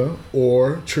Nostalgia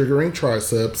or Triggering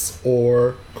Triceps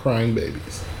or Crying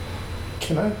Babies.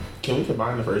 Can we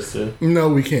combine the first two? No,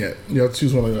 we can't. You have to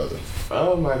choose one or the other.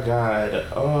 Oh my God.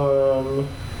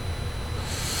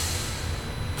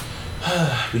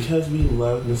 Because we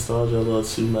love nostalgia a little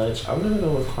too much, I'm gonna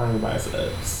go with Crying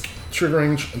Biceps.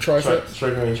 Triggering Triceps?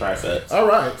 Triggering Triceps. All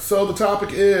right, so the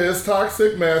topic is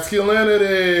toxic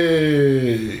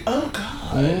masculinity. Oh God.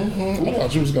 Mm-hmm. I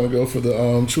thought you was gonna go for the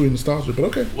Chewy Nostalgia, but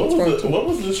okay. What was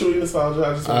the Chewy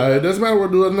nostalgia? It doesn't matter. We'll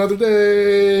do it another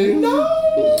day. No.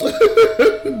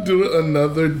 Do it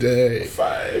another day.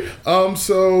 Fine.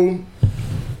 So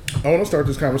I want to start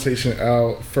this conversation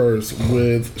out first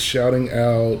with shouting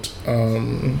out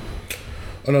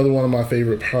another one of my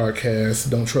favorite podcasts,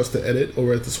 Don't Trust the Edit,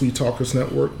 over at the Sweet Talkers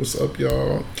Network. What's up,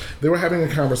 y'all? They were having a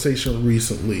conversation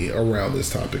recently around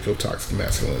this topic of toxic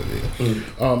masculinity.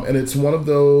 And it's one of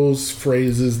those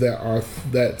phrases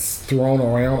that's thrown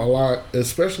around a lot,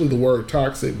 especially the word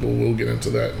toxic, but we'll get into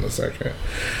that in a second.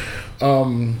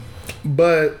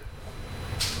 But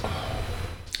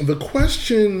the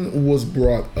question was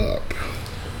brought up.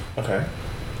 Okay.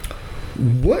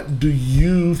 What do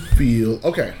you feel?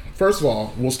 Okay, first of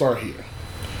all, we'll start here.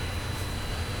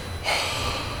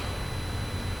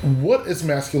 What is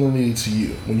masculinity to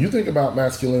you? When you think about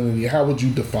masculinity, how would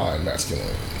you define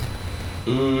masculinity?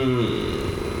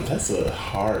 That's a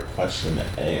hard question to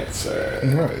answer.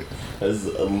 Right. There's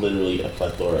literally a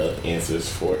plethora of answers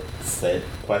for said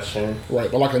question.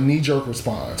 Right, but like a knee-jerk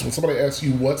response. When somebody asks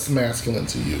you what's masculine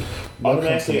to you, what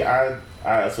comes to Automatically,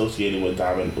 I associate it with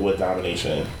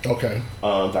domination. Okay.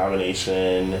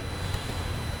 Domination.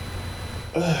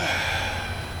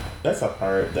 That's a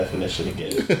hard definition to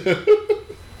get.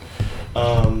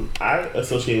 I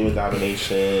associate it with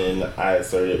domination. I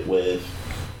assert it with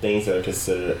things that are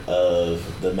considered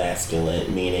of the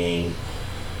masculine, meaning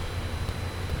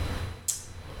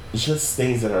just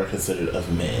things that are considered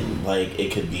of men. Like,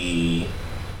 it could be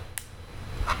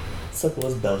simple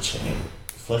as belching,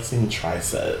 flexing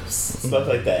triceps, stuff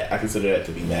like that. I consider that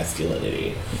to be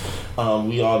masculinity.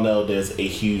 We all know there's a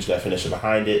huge definition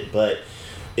behind it, but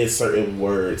it's certain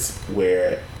words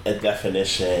where a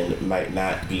definition might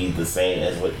not be the same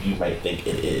as what you might think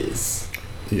it is.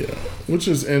 Yeah, which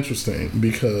is interesting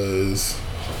because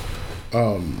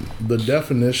the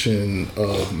definition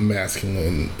of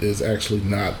masculine is actually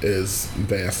not as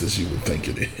vast as you would think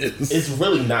it is. It's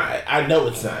really not. I know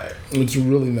it's not. It's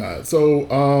really not. So,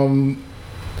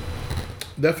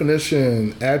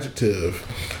 definition, adjective,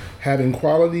 having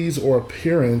qualities or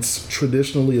appearance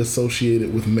traditionally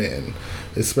associated with men,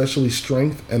 especially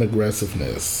strength and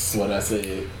aggressiveness. What I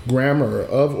said. Grammar,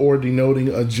 of or denoting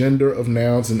a gender of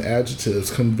nouns and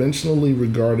adjectives conventionally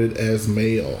regarded as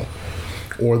male,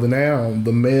 or the noun,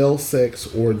 the male sex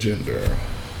or gender,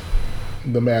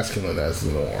 the masculine as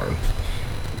the norm.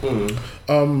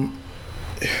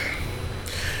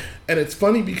 And it's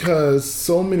funny because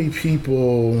so many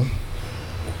people,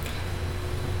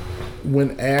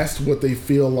 when asked what they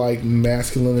feel like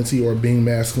masculinity or being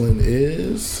masculine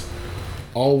is,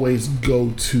 always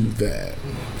go to that.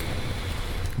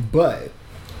 But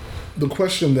the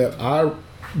question that I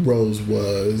rose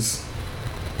was,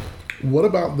 what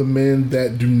about the men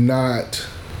that do not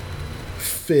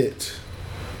fit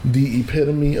the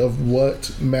epitome of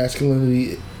what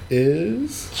masculinity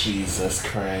is? Jesus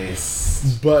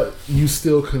Christ. But you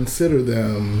still consider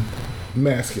them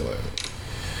masculine.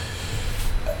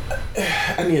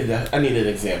 I need an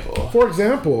example. For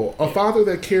example, a father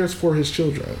that cares for his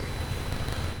children.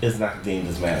 Is not deemed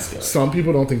as masculine. Some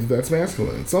people don't think that that's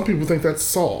masculine. Some people think that's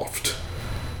soft.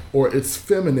 Or it's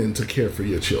feminine to care for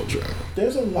your children.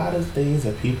 There's a lot of things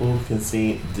that people can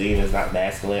see deemed as not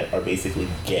masculine or basically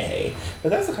gay. But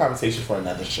that's a conversation for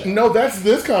another show. No, that's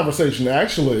this conversation,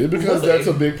 actually, because Really? that's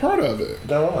a big part of it.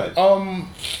 Go on.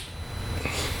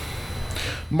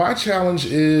 My challenge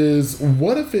is,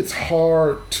 what if it's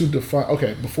hard to define...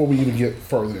 Okay, before we even get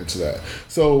further into that.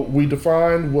 So, we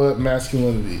defined what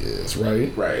masculinity is,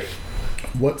 right? Right.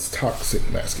 What's toxic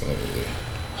masculinity?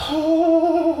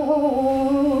 Oh,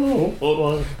 hold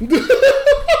on.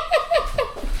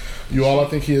 You all, I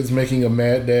think he is making a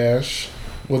mad dash.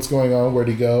 What's going on? Where'd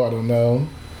he go? I don't know.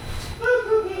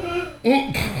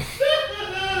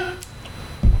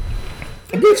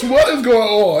 Bitch, what is going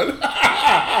on?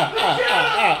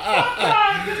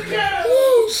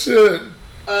 Oh, shit.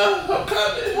 I'm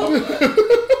coming.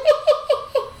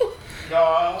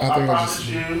 Y'all, I promise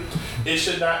you, it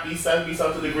should not be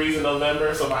 70-something degrees in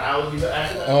November, so my allergies are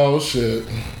acting up. Oh, shit.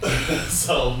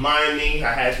 So, mind me,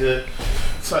 I had to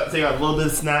take out a little bit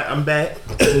of snot. I'm back.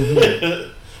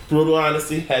 Brutal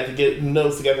honesty. Had to get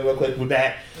notes together real quick. We're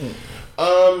back.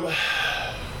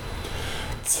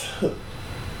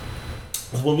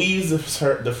 When we use the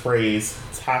phrase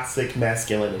toxic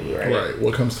masculinity, right? Right.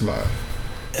 What comes to mind?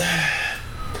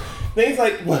 Things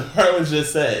like what Harlan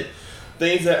just said.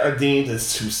 Things that are deemed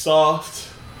as too soft.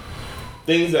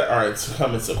 Things that are to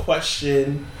come into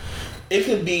question. It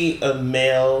could be a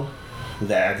male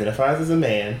that identifies as a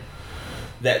man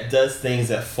that does things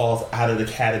that falls out of the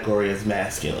category as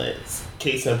masculine.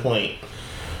 Case in point,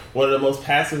 one of the most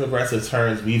passive-aggressive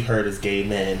terms we've heard is gay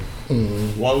men.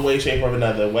 Mm-hmm. One way, shape, or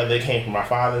another, whether it came from our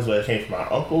fathers, whether it came from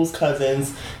our uncles,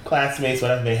 cousins, classmates,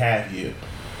 whatever may have you,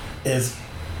 is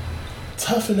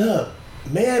toughen up,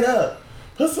 man up,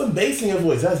 put some bass in your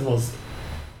voice. That's the most...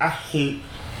 I hate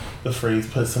the phrase,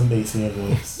 put some bass in your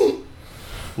voice. I'm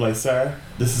like, sir,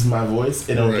 this is my voice.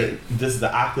 It don't get... This is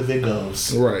the octave it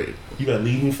goes. Right. You better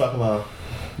leave me fuck alone.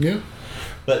 Yeah.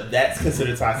 But that's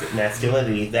considered toxic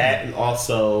masculinity. That, and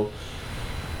also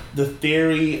the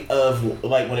theory of,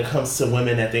 like, when it comes to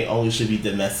women, that they only should be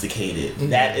domesticated. Mm-hmm.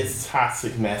 That is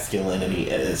toxic masculinity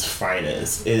at its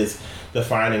finest. Is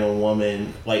defining a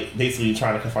woman, like, basically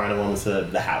trying to confine a woman to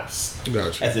the house.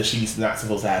 Gotcha. As if she's not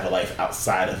supposed to have a life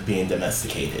outside of being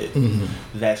domesticated. Mm-hmm.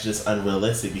 That's just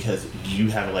unrealistic, because you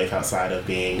have a life outside of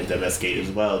being domesticated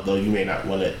as well, though you may not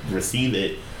want to receive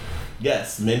it.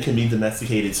 Yes, men can be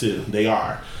domesticated too. They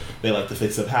are. They like to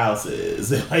fix up houses.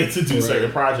 They like to do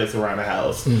certain projects around the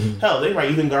house. Mm-hmm. Hell, they might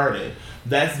even garden.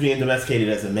 That's being domesticated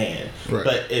as a man. Right.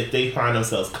 But if they find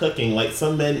themselves cooking, like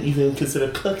some men even consider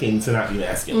cooking to not be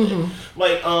masculine. Mm-hmm.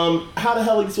 Like, how the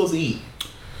hell are you supposed to eat?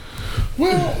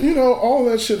 Well, you know, all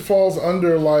that shit falls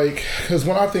under, like, because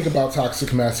when I think about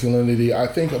toxic masculinity, I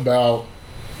think about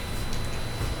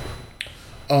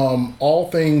all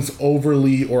things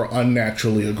overly or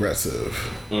unnaturally aggressive.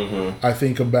 Mm-hmm. I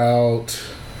think about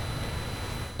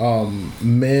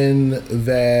men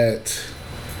that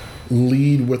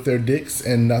lead with their dicks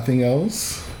and nothing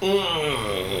else.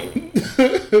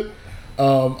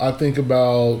 I think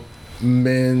about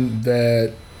men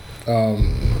that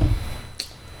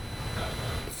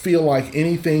feel like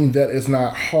anything that is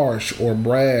not harsh or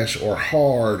brash or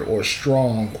hard or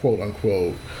strong, quote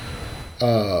unquote,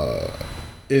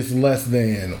 is less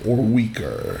than or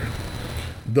weaker.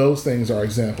 Those things are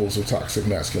examples of toxic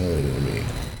masculinity to me.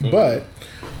 But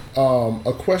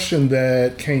a question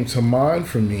that came to mind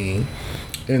for me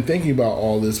in thinking about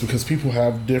all this, because people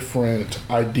have different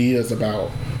ideas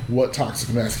about what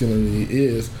toxic masculinity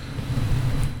is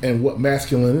and what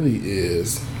masculinity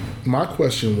is, my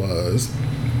question was,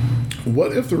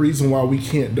 what if the reason why we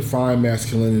can't define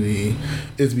masculinity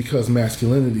is because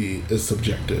masculinity is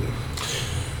subjective?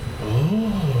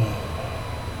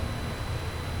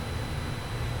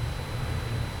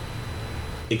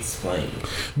 Explain.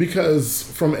 Because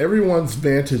from everyone's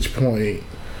vantage point,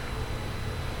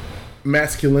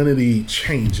 masculinity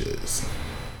changes.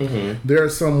 There are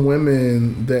some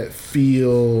women that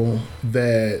feel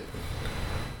that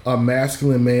a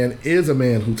masculine man is a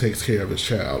man who takes care of his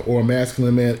child, or a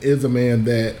masculine man is a man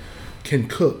that can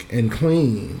cook and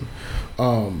clean.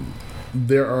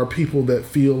 There are people that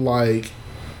feel like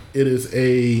it is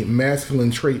a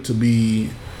masculine trait to be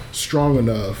strong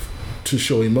enough to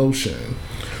show emotion,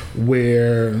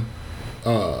 where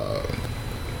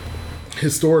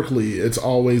historically it's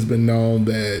always been known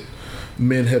that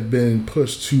men have been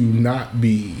pushed to not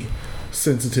be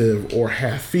sensitive or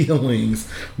have feelings,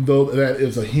 though that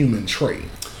is a human trait.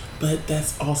 But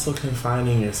that's also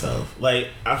confining yourself. Like,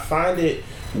 I find it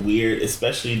weird,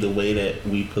 especially the way that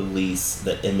we police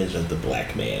the image of the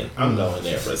black man. I'm going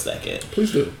there for a second.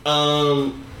 Please do.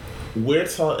 We're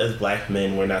taught as black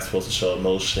men we're not supposed to show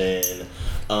emotion.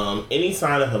 Any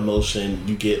sign of emotion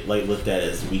you get like looked at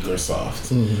as weak or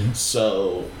soft.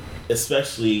 So,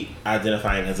 especially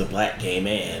identifying as a black gay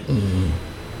man,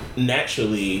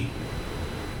 naturally,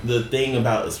 the thing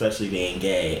about especially being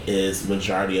gay is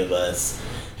majority of us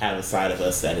have a side of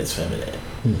us that is feminine.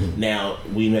 Now,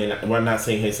 we're not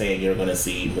saying you're going to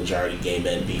see majority gay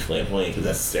men be flamboyant, because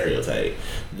that's a stereotype.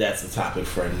 That's a topic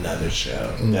for another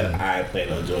show that I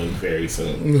plan on doing very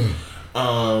soon.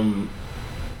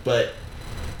 But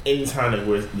anytime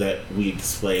that we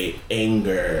display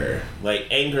anger,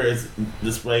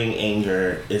 displaying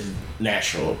anger is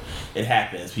natural. It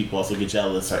happens. People also get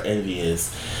jealous or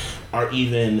envious, or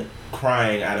even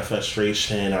crying out of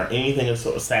frustration or anything of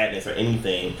sort of sadness or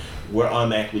anything. We're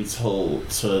automatically told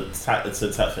to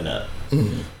toughen up.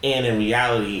 And in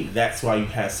reality, that's why you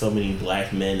have so many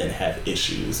black men that have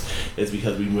issues. It's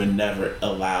because we were never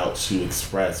allowed to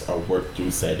express or work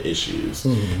through said issues,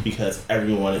 because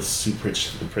everyone is to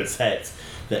protect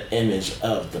the image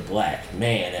of the black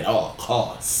man at all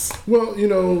costs. Well,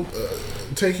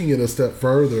 taking it a step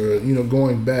further,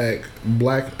 going back,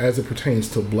 black as it pertains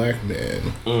to black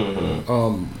men,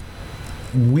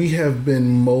 we have been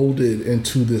molded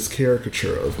into this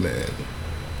caricature of men.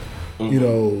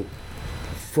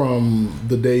 From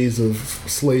the days of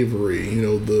slavery,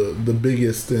 the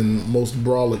biggest and most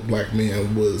brolic black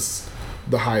man was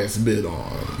the highest bid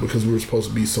on, because we were supposed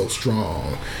to be so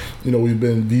strong. We've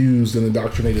been abused and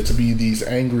indoctrinated to be these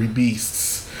angry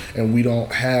beasts, and we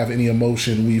don't have any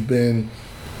emotion. We've been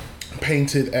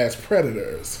painted as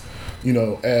predators,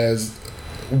 as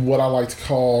what I like to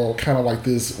call kind of like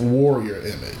this warrior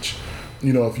image.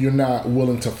 If you're not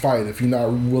willing to fight, if you're not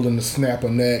willing to snap a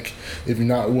neck, if you're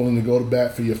not willing to go to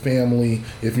bat for your family,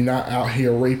 if you're not out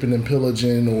here raping and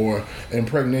pillaging or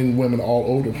impregnating women all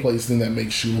over the place, then that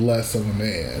makes you less of a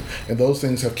man. And those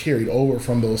things have carried over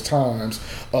from those times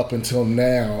up until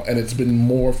now, and it's been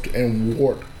morphed and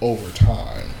warped over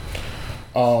time.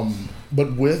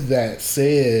 But with that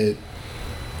said,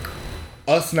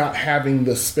 us not having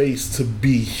the space to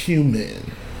be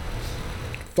human,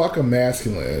 fuck a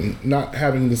masculine, not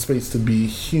having the space to be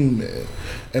human,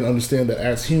 and understand that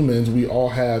as humans we all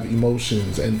have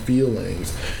emotions and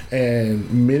feelings, and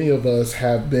many of us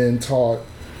have been taught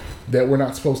that we're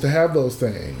not supposed to have those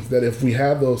things, that if we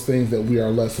have those things that we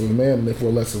are less of a man, and if we're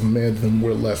less of a man then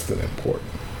we're less than important.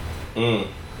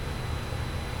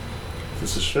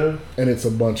 This is true. And it's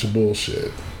a bunch of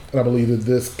bullshit. And I believe that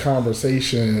this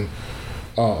conversation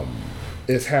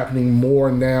is happening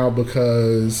more now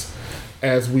because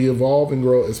as we evolve and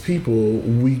grow as people,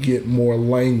 we get more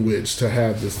language to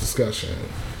have this discussion.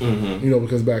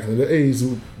 Because back in the days,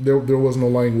 there was no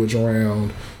language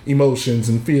around emotions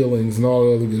and feelings and all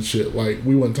the other good shit. Like,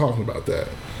 we weren't talking about that.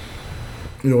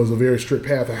 It was a very strict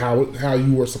path of how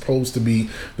you were supposed to be.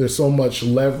 There's so much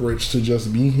leverage to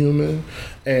just be human.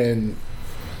 And,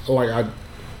 like,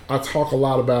 I talk a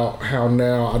lot about how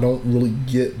now I don't really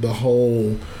get the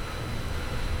whole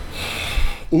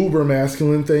uber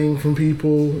masculine thing from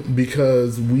people,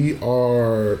 because we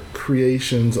are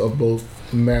creations of both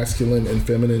masculine and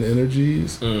feminine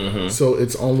energies. Mm-hmm. So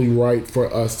it's only right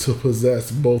for us to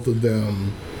possess both of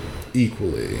them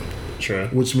equally. True.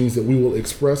 Which means that we will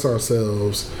express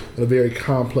ourselves in a very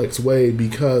complex way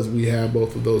because we have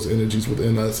both of those energies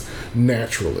within us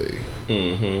naturally.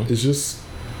 Mm-hmm.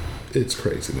 It's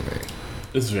crazy to me.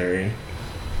 It's very.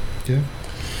 Yeah.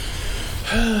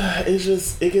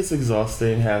 It gets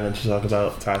exhausting having to talk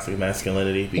about toxic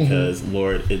masculinity because,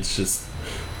 Lord, it's just,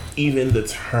 even the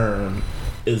term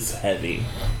is heavy.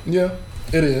 Yeah,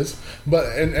 it is. But,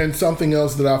 and something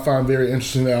else that I find very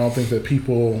interesting that I don't think that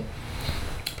people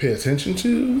pay attention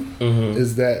to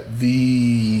is that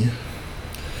the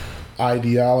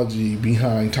ideology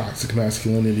behind toxic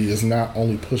masculinity is not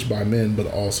only pushed by men but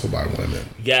also by women.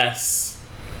 Yes.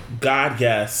 God,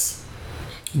 yes.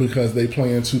 Because they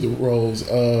play into the roles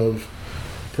of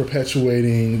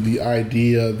perpetuating the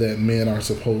idea that men are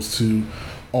supposed to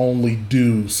only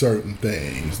do certain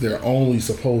things. They're only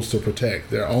supposed to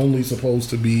protect. They're only supposed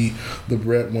to be the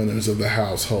breadwinners of the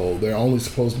household. They're only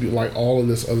supposed to be like all of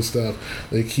this other stuff.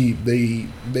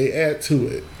 They add to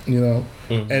it, you know?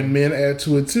 And men add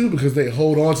to it too because they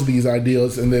hold on to these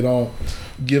ideals and they don't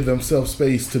give themselves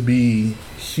space to be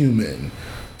human,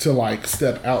 to like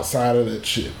step outside of that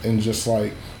shit and just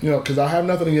like, you know, because I have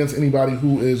nothing against anybody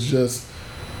who is just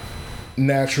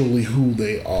naturally who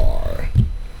they are.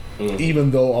 Even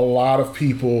though a lot of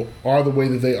people are the way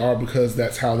that they are because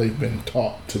that's how they've been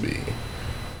taught to be,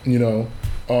 you know.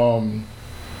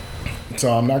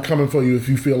 So I'm not coming for you if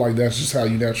you feel like that's just how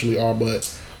you naturally are,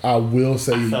 but I will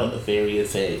say I felt the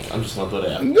various eggs. I'm just gonna throw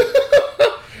that out.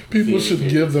 People should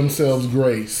give themselves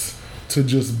grace to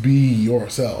just be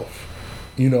yourself,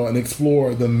 you know, and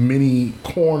explore the many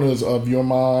corners of your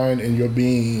mind and your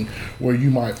being where you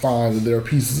might find that there are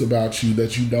pieces about you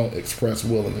that you don't express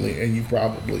willingly, and you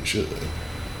probably should.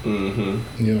 You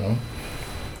know.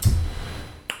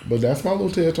 But that's my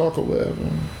little TED talk or whatever.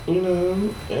 You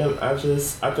know, and I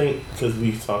think because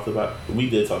we did talk about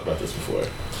this before.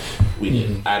 We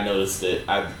did. I noticed it.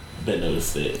 I've been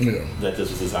noticed it. Yeah. That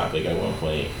this was a topic at one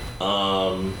point.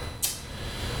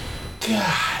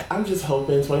 God, I'm just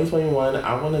hoping 2021,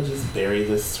 I want to just bury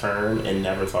this term and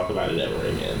never talk about it ever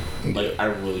again. Like, I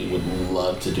really would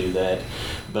love to do that,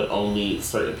 but only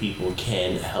certain people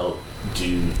can help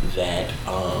do that.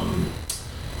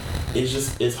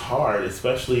 It's hard,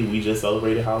 especially we just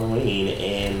celebrated Halloween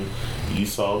and you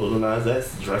saw Lil Nas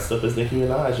X dressed up as Nicki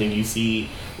Minaj and you see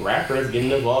rappers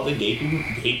getting involved in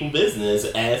hateful business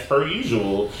as per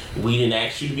usual. We didn't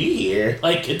ask you to be here.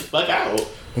 Like, get the fuck out.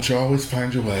 But you always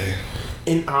find your way.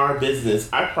 In our business,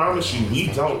 I promise you, we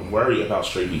don't worry about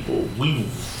straight people. We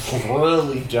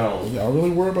really don't. Y'all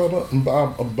really worry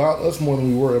about us more than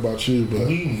we worry about you, but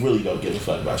we really don't give a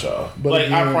fuck about y'all. But like,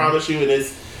 again, I promise you,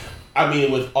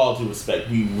 with all due respect,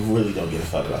 we really don't give a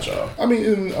fuck about y'all. I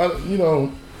mean, you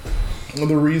know,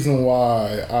 the reason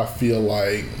why I feel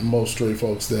like most straight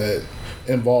folks that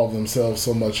involve themselves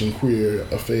so much in queer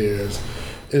affairs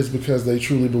is because they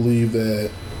truly believe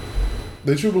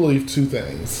two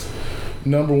things.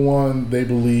 Number one, they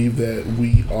believe that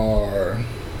we are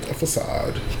a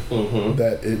facade,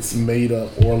 that it's made up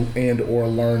or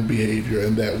learned behavior,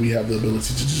 and that we have the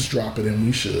ability to just drop it and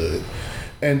we should.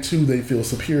 And two, they feel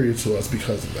superior to us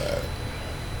because of that.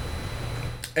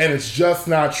 And it's just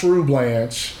not true,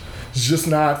 Blanche. It's just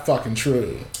not fucking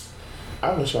true.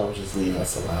 I wish y'all would just leave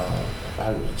us alone. I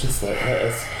would just let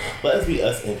us be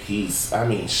us in peace. I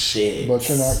mean, shit. But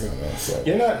you're not gonna. So.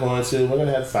 You're not going to. We're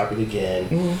gonna have to stop it again,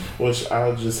 which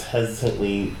I'll just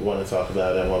hesitantly want to talk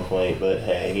about at one point. But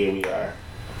hey, here we are.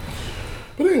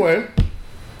 But anyway,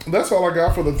 that's all I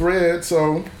got for the thread.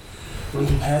 So we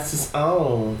can pass this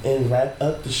on and wrap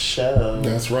up the show.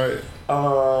 That's right.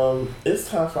 It's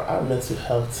time for our mental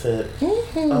health tip.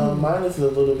 Mine is a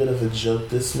little bit of a joke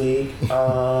this week.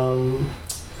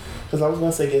 Because I was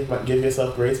gonna say give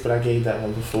yourself grace, but I gave that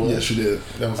one before. Yes, you did.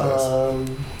 That was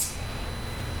nice.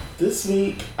 This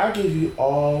week, I give you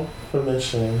all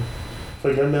permission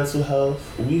for your mental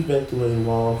health. We've been through a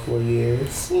long 4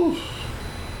 years.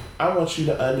 I want you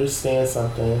to understand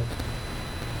something.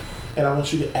 And I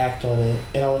want you to act on it.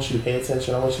 And I want you to pay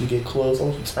attention. I want you to get close. I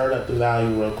want you to turn up the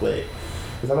volume real quick.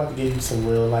 Because I'm about to give you some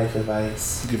real life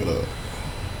advice. Give it up.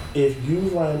 If you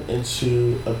run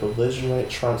into a belligerent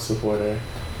Trump supporter,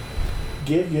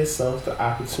 give yourself the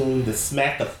opportunity to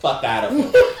smack the fuck out of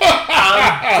him.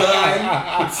 I'm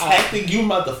done protecting you,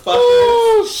 motherfuckers.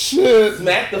 Oh, shit.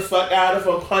 Smack the fuck out of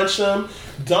him. Punch him.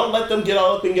 Don't let them get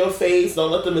all up in your face.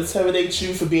 Don't let them intimidate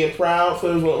you for being proud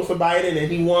for voting for Biden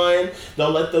and he won.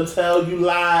 Don't let them tell you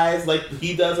lies like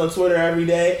he does on Twitter every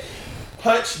day.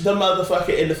 punch the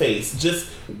motherfucker in the face. Just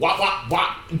wop, wop,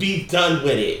 wop. Be done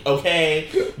with it, okay?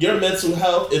 Your mental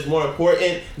health is more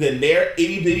important than their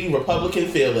itty-bitty Republican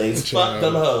feelings. Fuck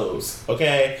them hoes,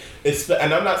 okay?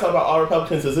 And I'm not talking about all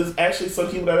Republicans. There's actually some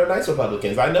people that are nice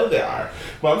Republicans. I know there are.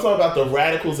 But I'm talking about the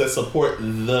radicals that support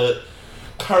the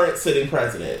current sitting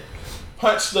president.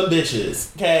 Punch them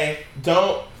bitches, okay?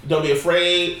 Don't be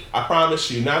afraid. I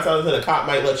promise you. 9 times out of 10, a cop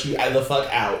might let you the fuck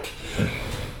out.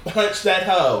 Punch that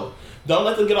hoe. Don't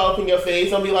let them get all up in your face.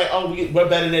 Don't be like, oh, we're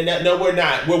better than that. No, we're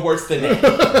not. We're worse than that.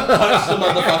 Punch the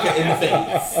motherfucker in the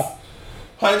face.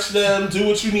 Punch them. Do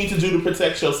what you need to do to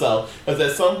protect yourself. Because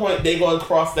at some point, they're going to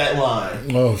cross that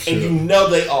line. Oh, shit. And you know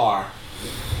they are.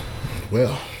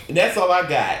 Well. And that's all I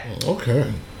got.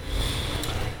 Okay.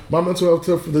 My mental health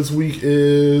tip for this week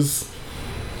is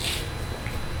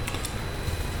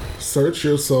search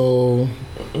your soul.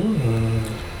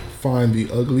 Find the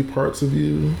ugly parts of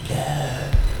you.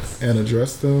 Yes. And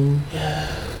address them.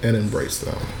 Yes. And embrace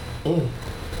them.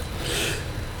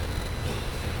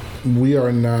 We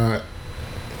are not...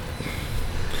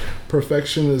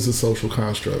 Perfection is a social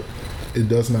construct. It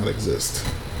does not exist.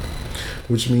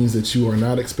 Which means that you are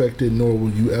not expected, nor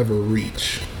will you ever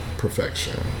reach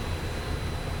perfection.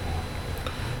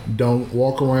 Don't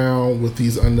walk around with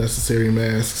these unnecessary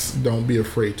masks. Don't be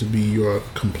afraid to be your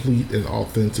complete and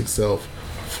authentic self,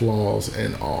 flaws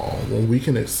and all. When we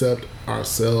can accept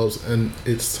ourselves in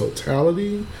its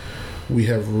totality, we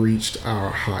have reached our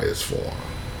highest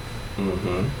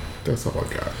form. That's all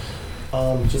I got.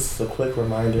 Just a quick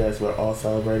reminder as we're all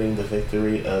celebrating the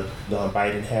victory of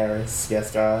Biden-Harris.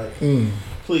 Yes, God.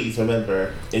 Please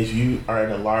remember, if you are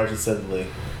in a large assembly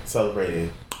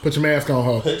celebrating, put your mask on,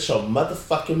 ho. Put your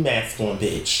motherfucking mask on,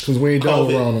 bitch. Because we ain't done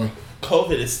with Rona.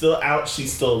 COVID is still out.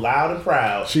 She's still loud and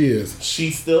proud. She is.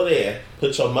 She's still there.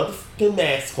 Put your motherfucking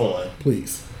mask on.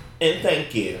 Please. And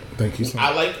thank you. Thank you so much.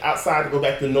 I like outside to go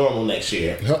back to normal next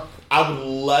year. Yep. I would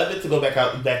love it to go back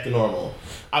to normal.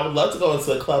 I would love to go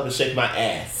into a club and shake my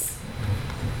ass.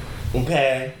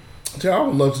 Okay? Yeah, I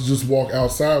would love to just walk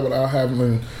outside without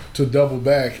having to double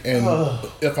back. And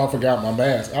if I forgot my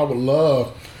mask, I would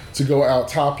love to go out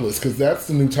topless, because that's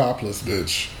the new topless,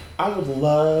 bitch. I would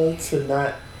love to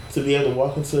be able to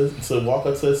walk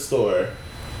into a store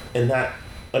and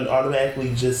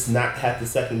automatically just not have to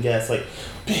second guess, like,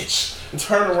 bitch,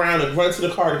 turn around and run to the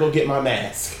car to go get my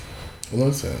mask.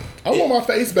 Listen, I want my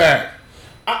face back.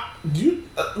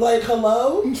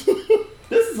 Hello?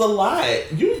 This is a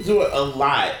lot. You do it a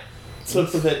lot to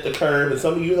prevent the curve, and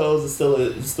some of you hoes are still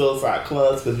inside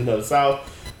clubs, because the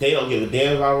South, they don't give a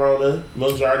damn about Rona,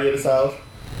 majority of the South.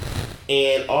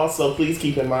 And also, please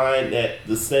keep in mind that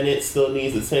the Senate still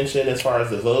needs attention as far as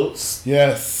the votes.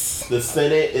 Yes. The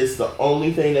Senate is the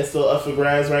only thing that's still up for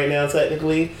grabs right now,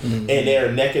 technically. Mm-hmm. And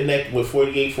they're neck and neck with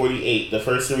 48-48. The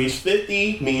first to reach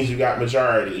 50 means you got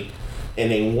majority.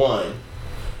 And they won.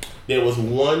 There was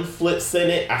one flip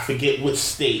Senate, I forget which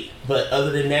state. But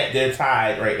other than that, they're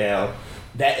tied right now.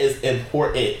 That is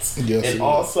important. Yes, and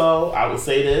also, I will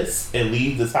say this and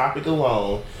leave the topic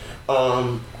alone.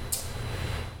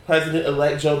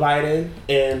 President-elect Joe Biden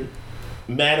and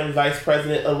Madam Vice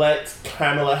President-elect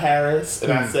Kamala Harris,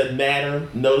 and I said Madam,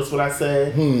 notice what I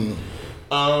said?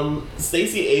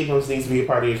 Stacey Abrams needs to be a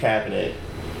part of your cabinet.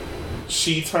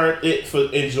 She turned it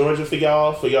in Georgia for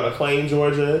y'all to claim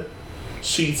Georgia.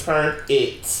 She turned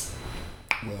it.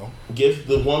 Well, give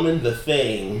the woman the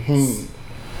thing.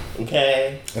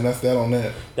 Okay? And that's that on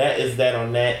that. That is that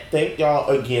on that. Thank y'all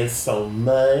again so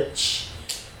much.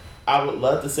 I would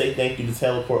love to say thank you to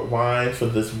Teleport Wine for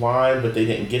this wine, but they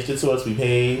didn't gift it to us. We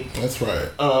paid. That's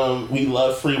right. We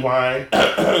love free wine.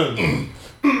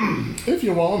 If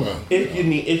you wanna. If you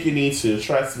need to,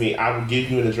 trust me, I will give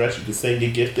you an address. You can send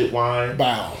your gifted wine.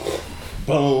 Bow.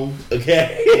 Boom.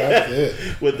 Okay. That's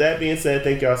it. With that being said,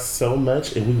 thank y'all so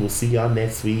much, and we will see y'all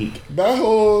next week. Bye,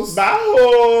 hoes. Bye,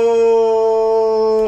 hoes.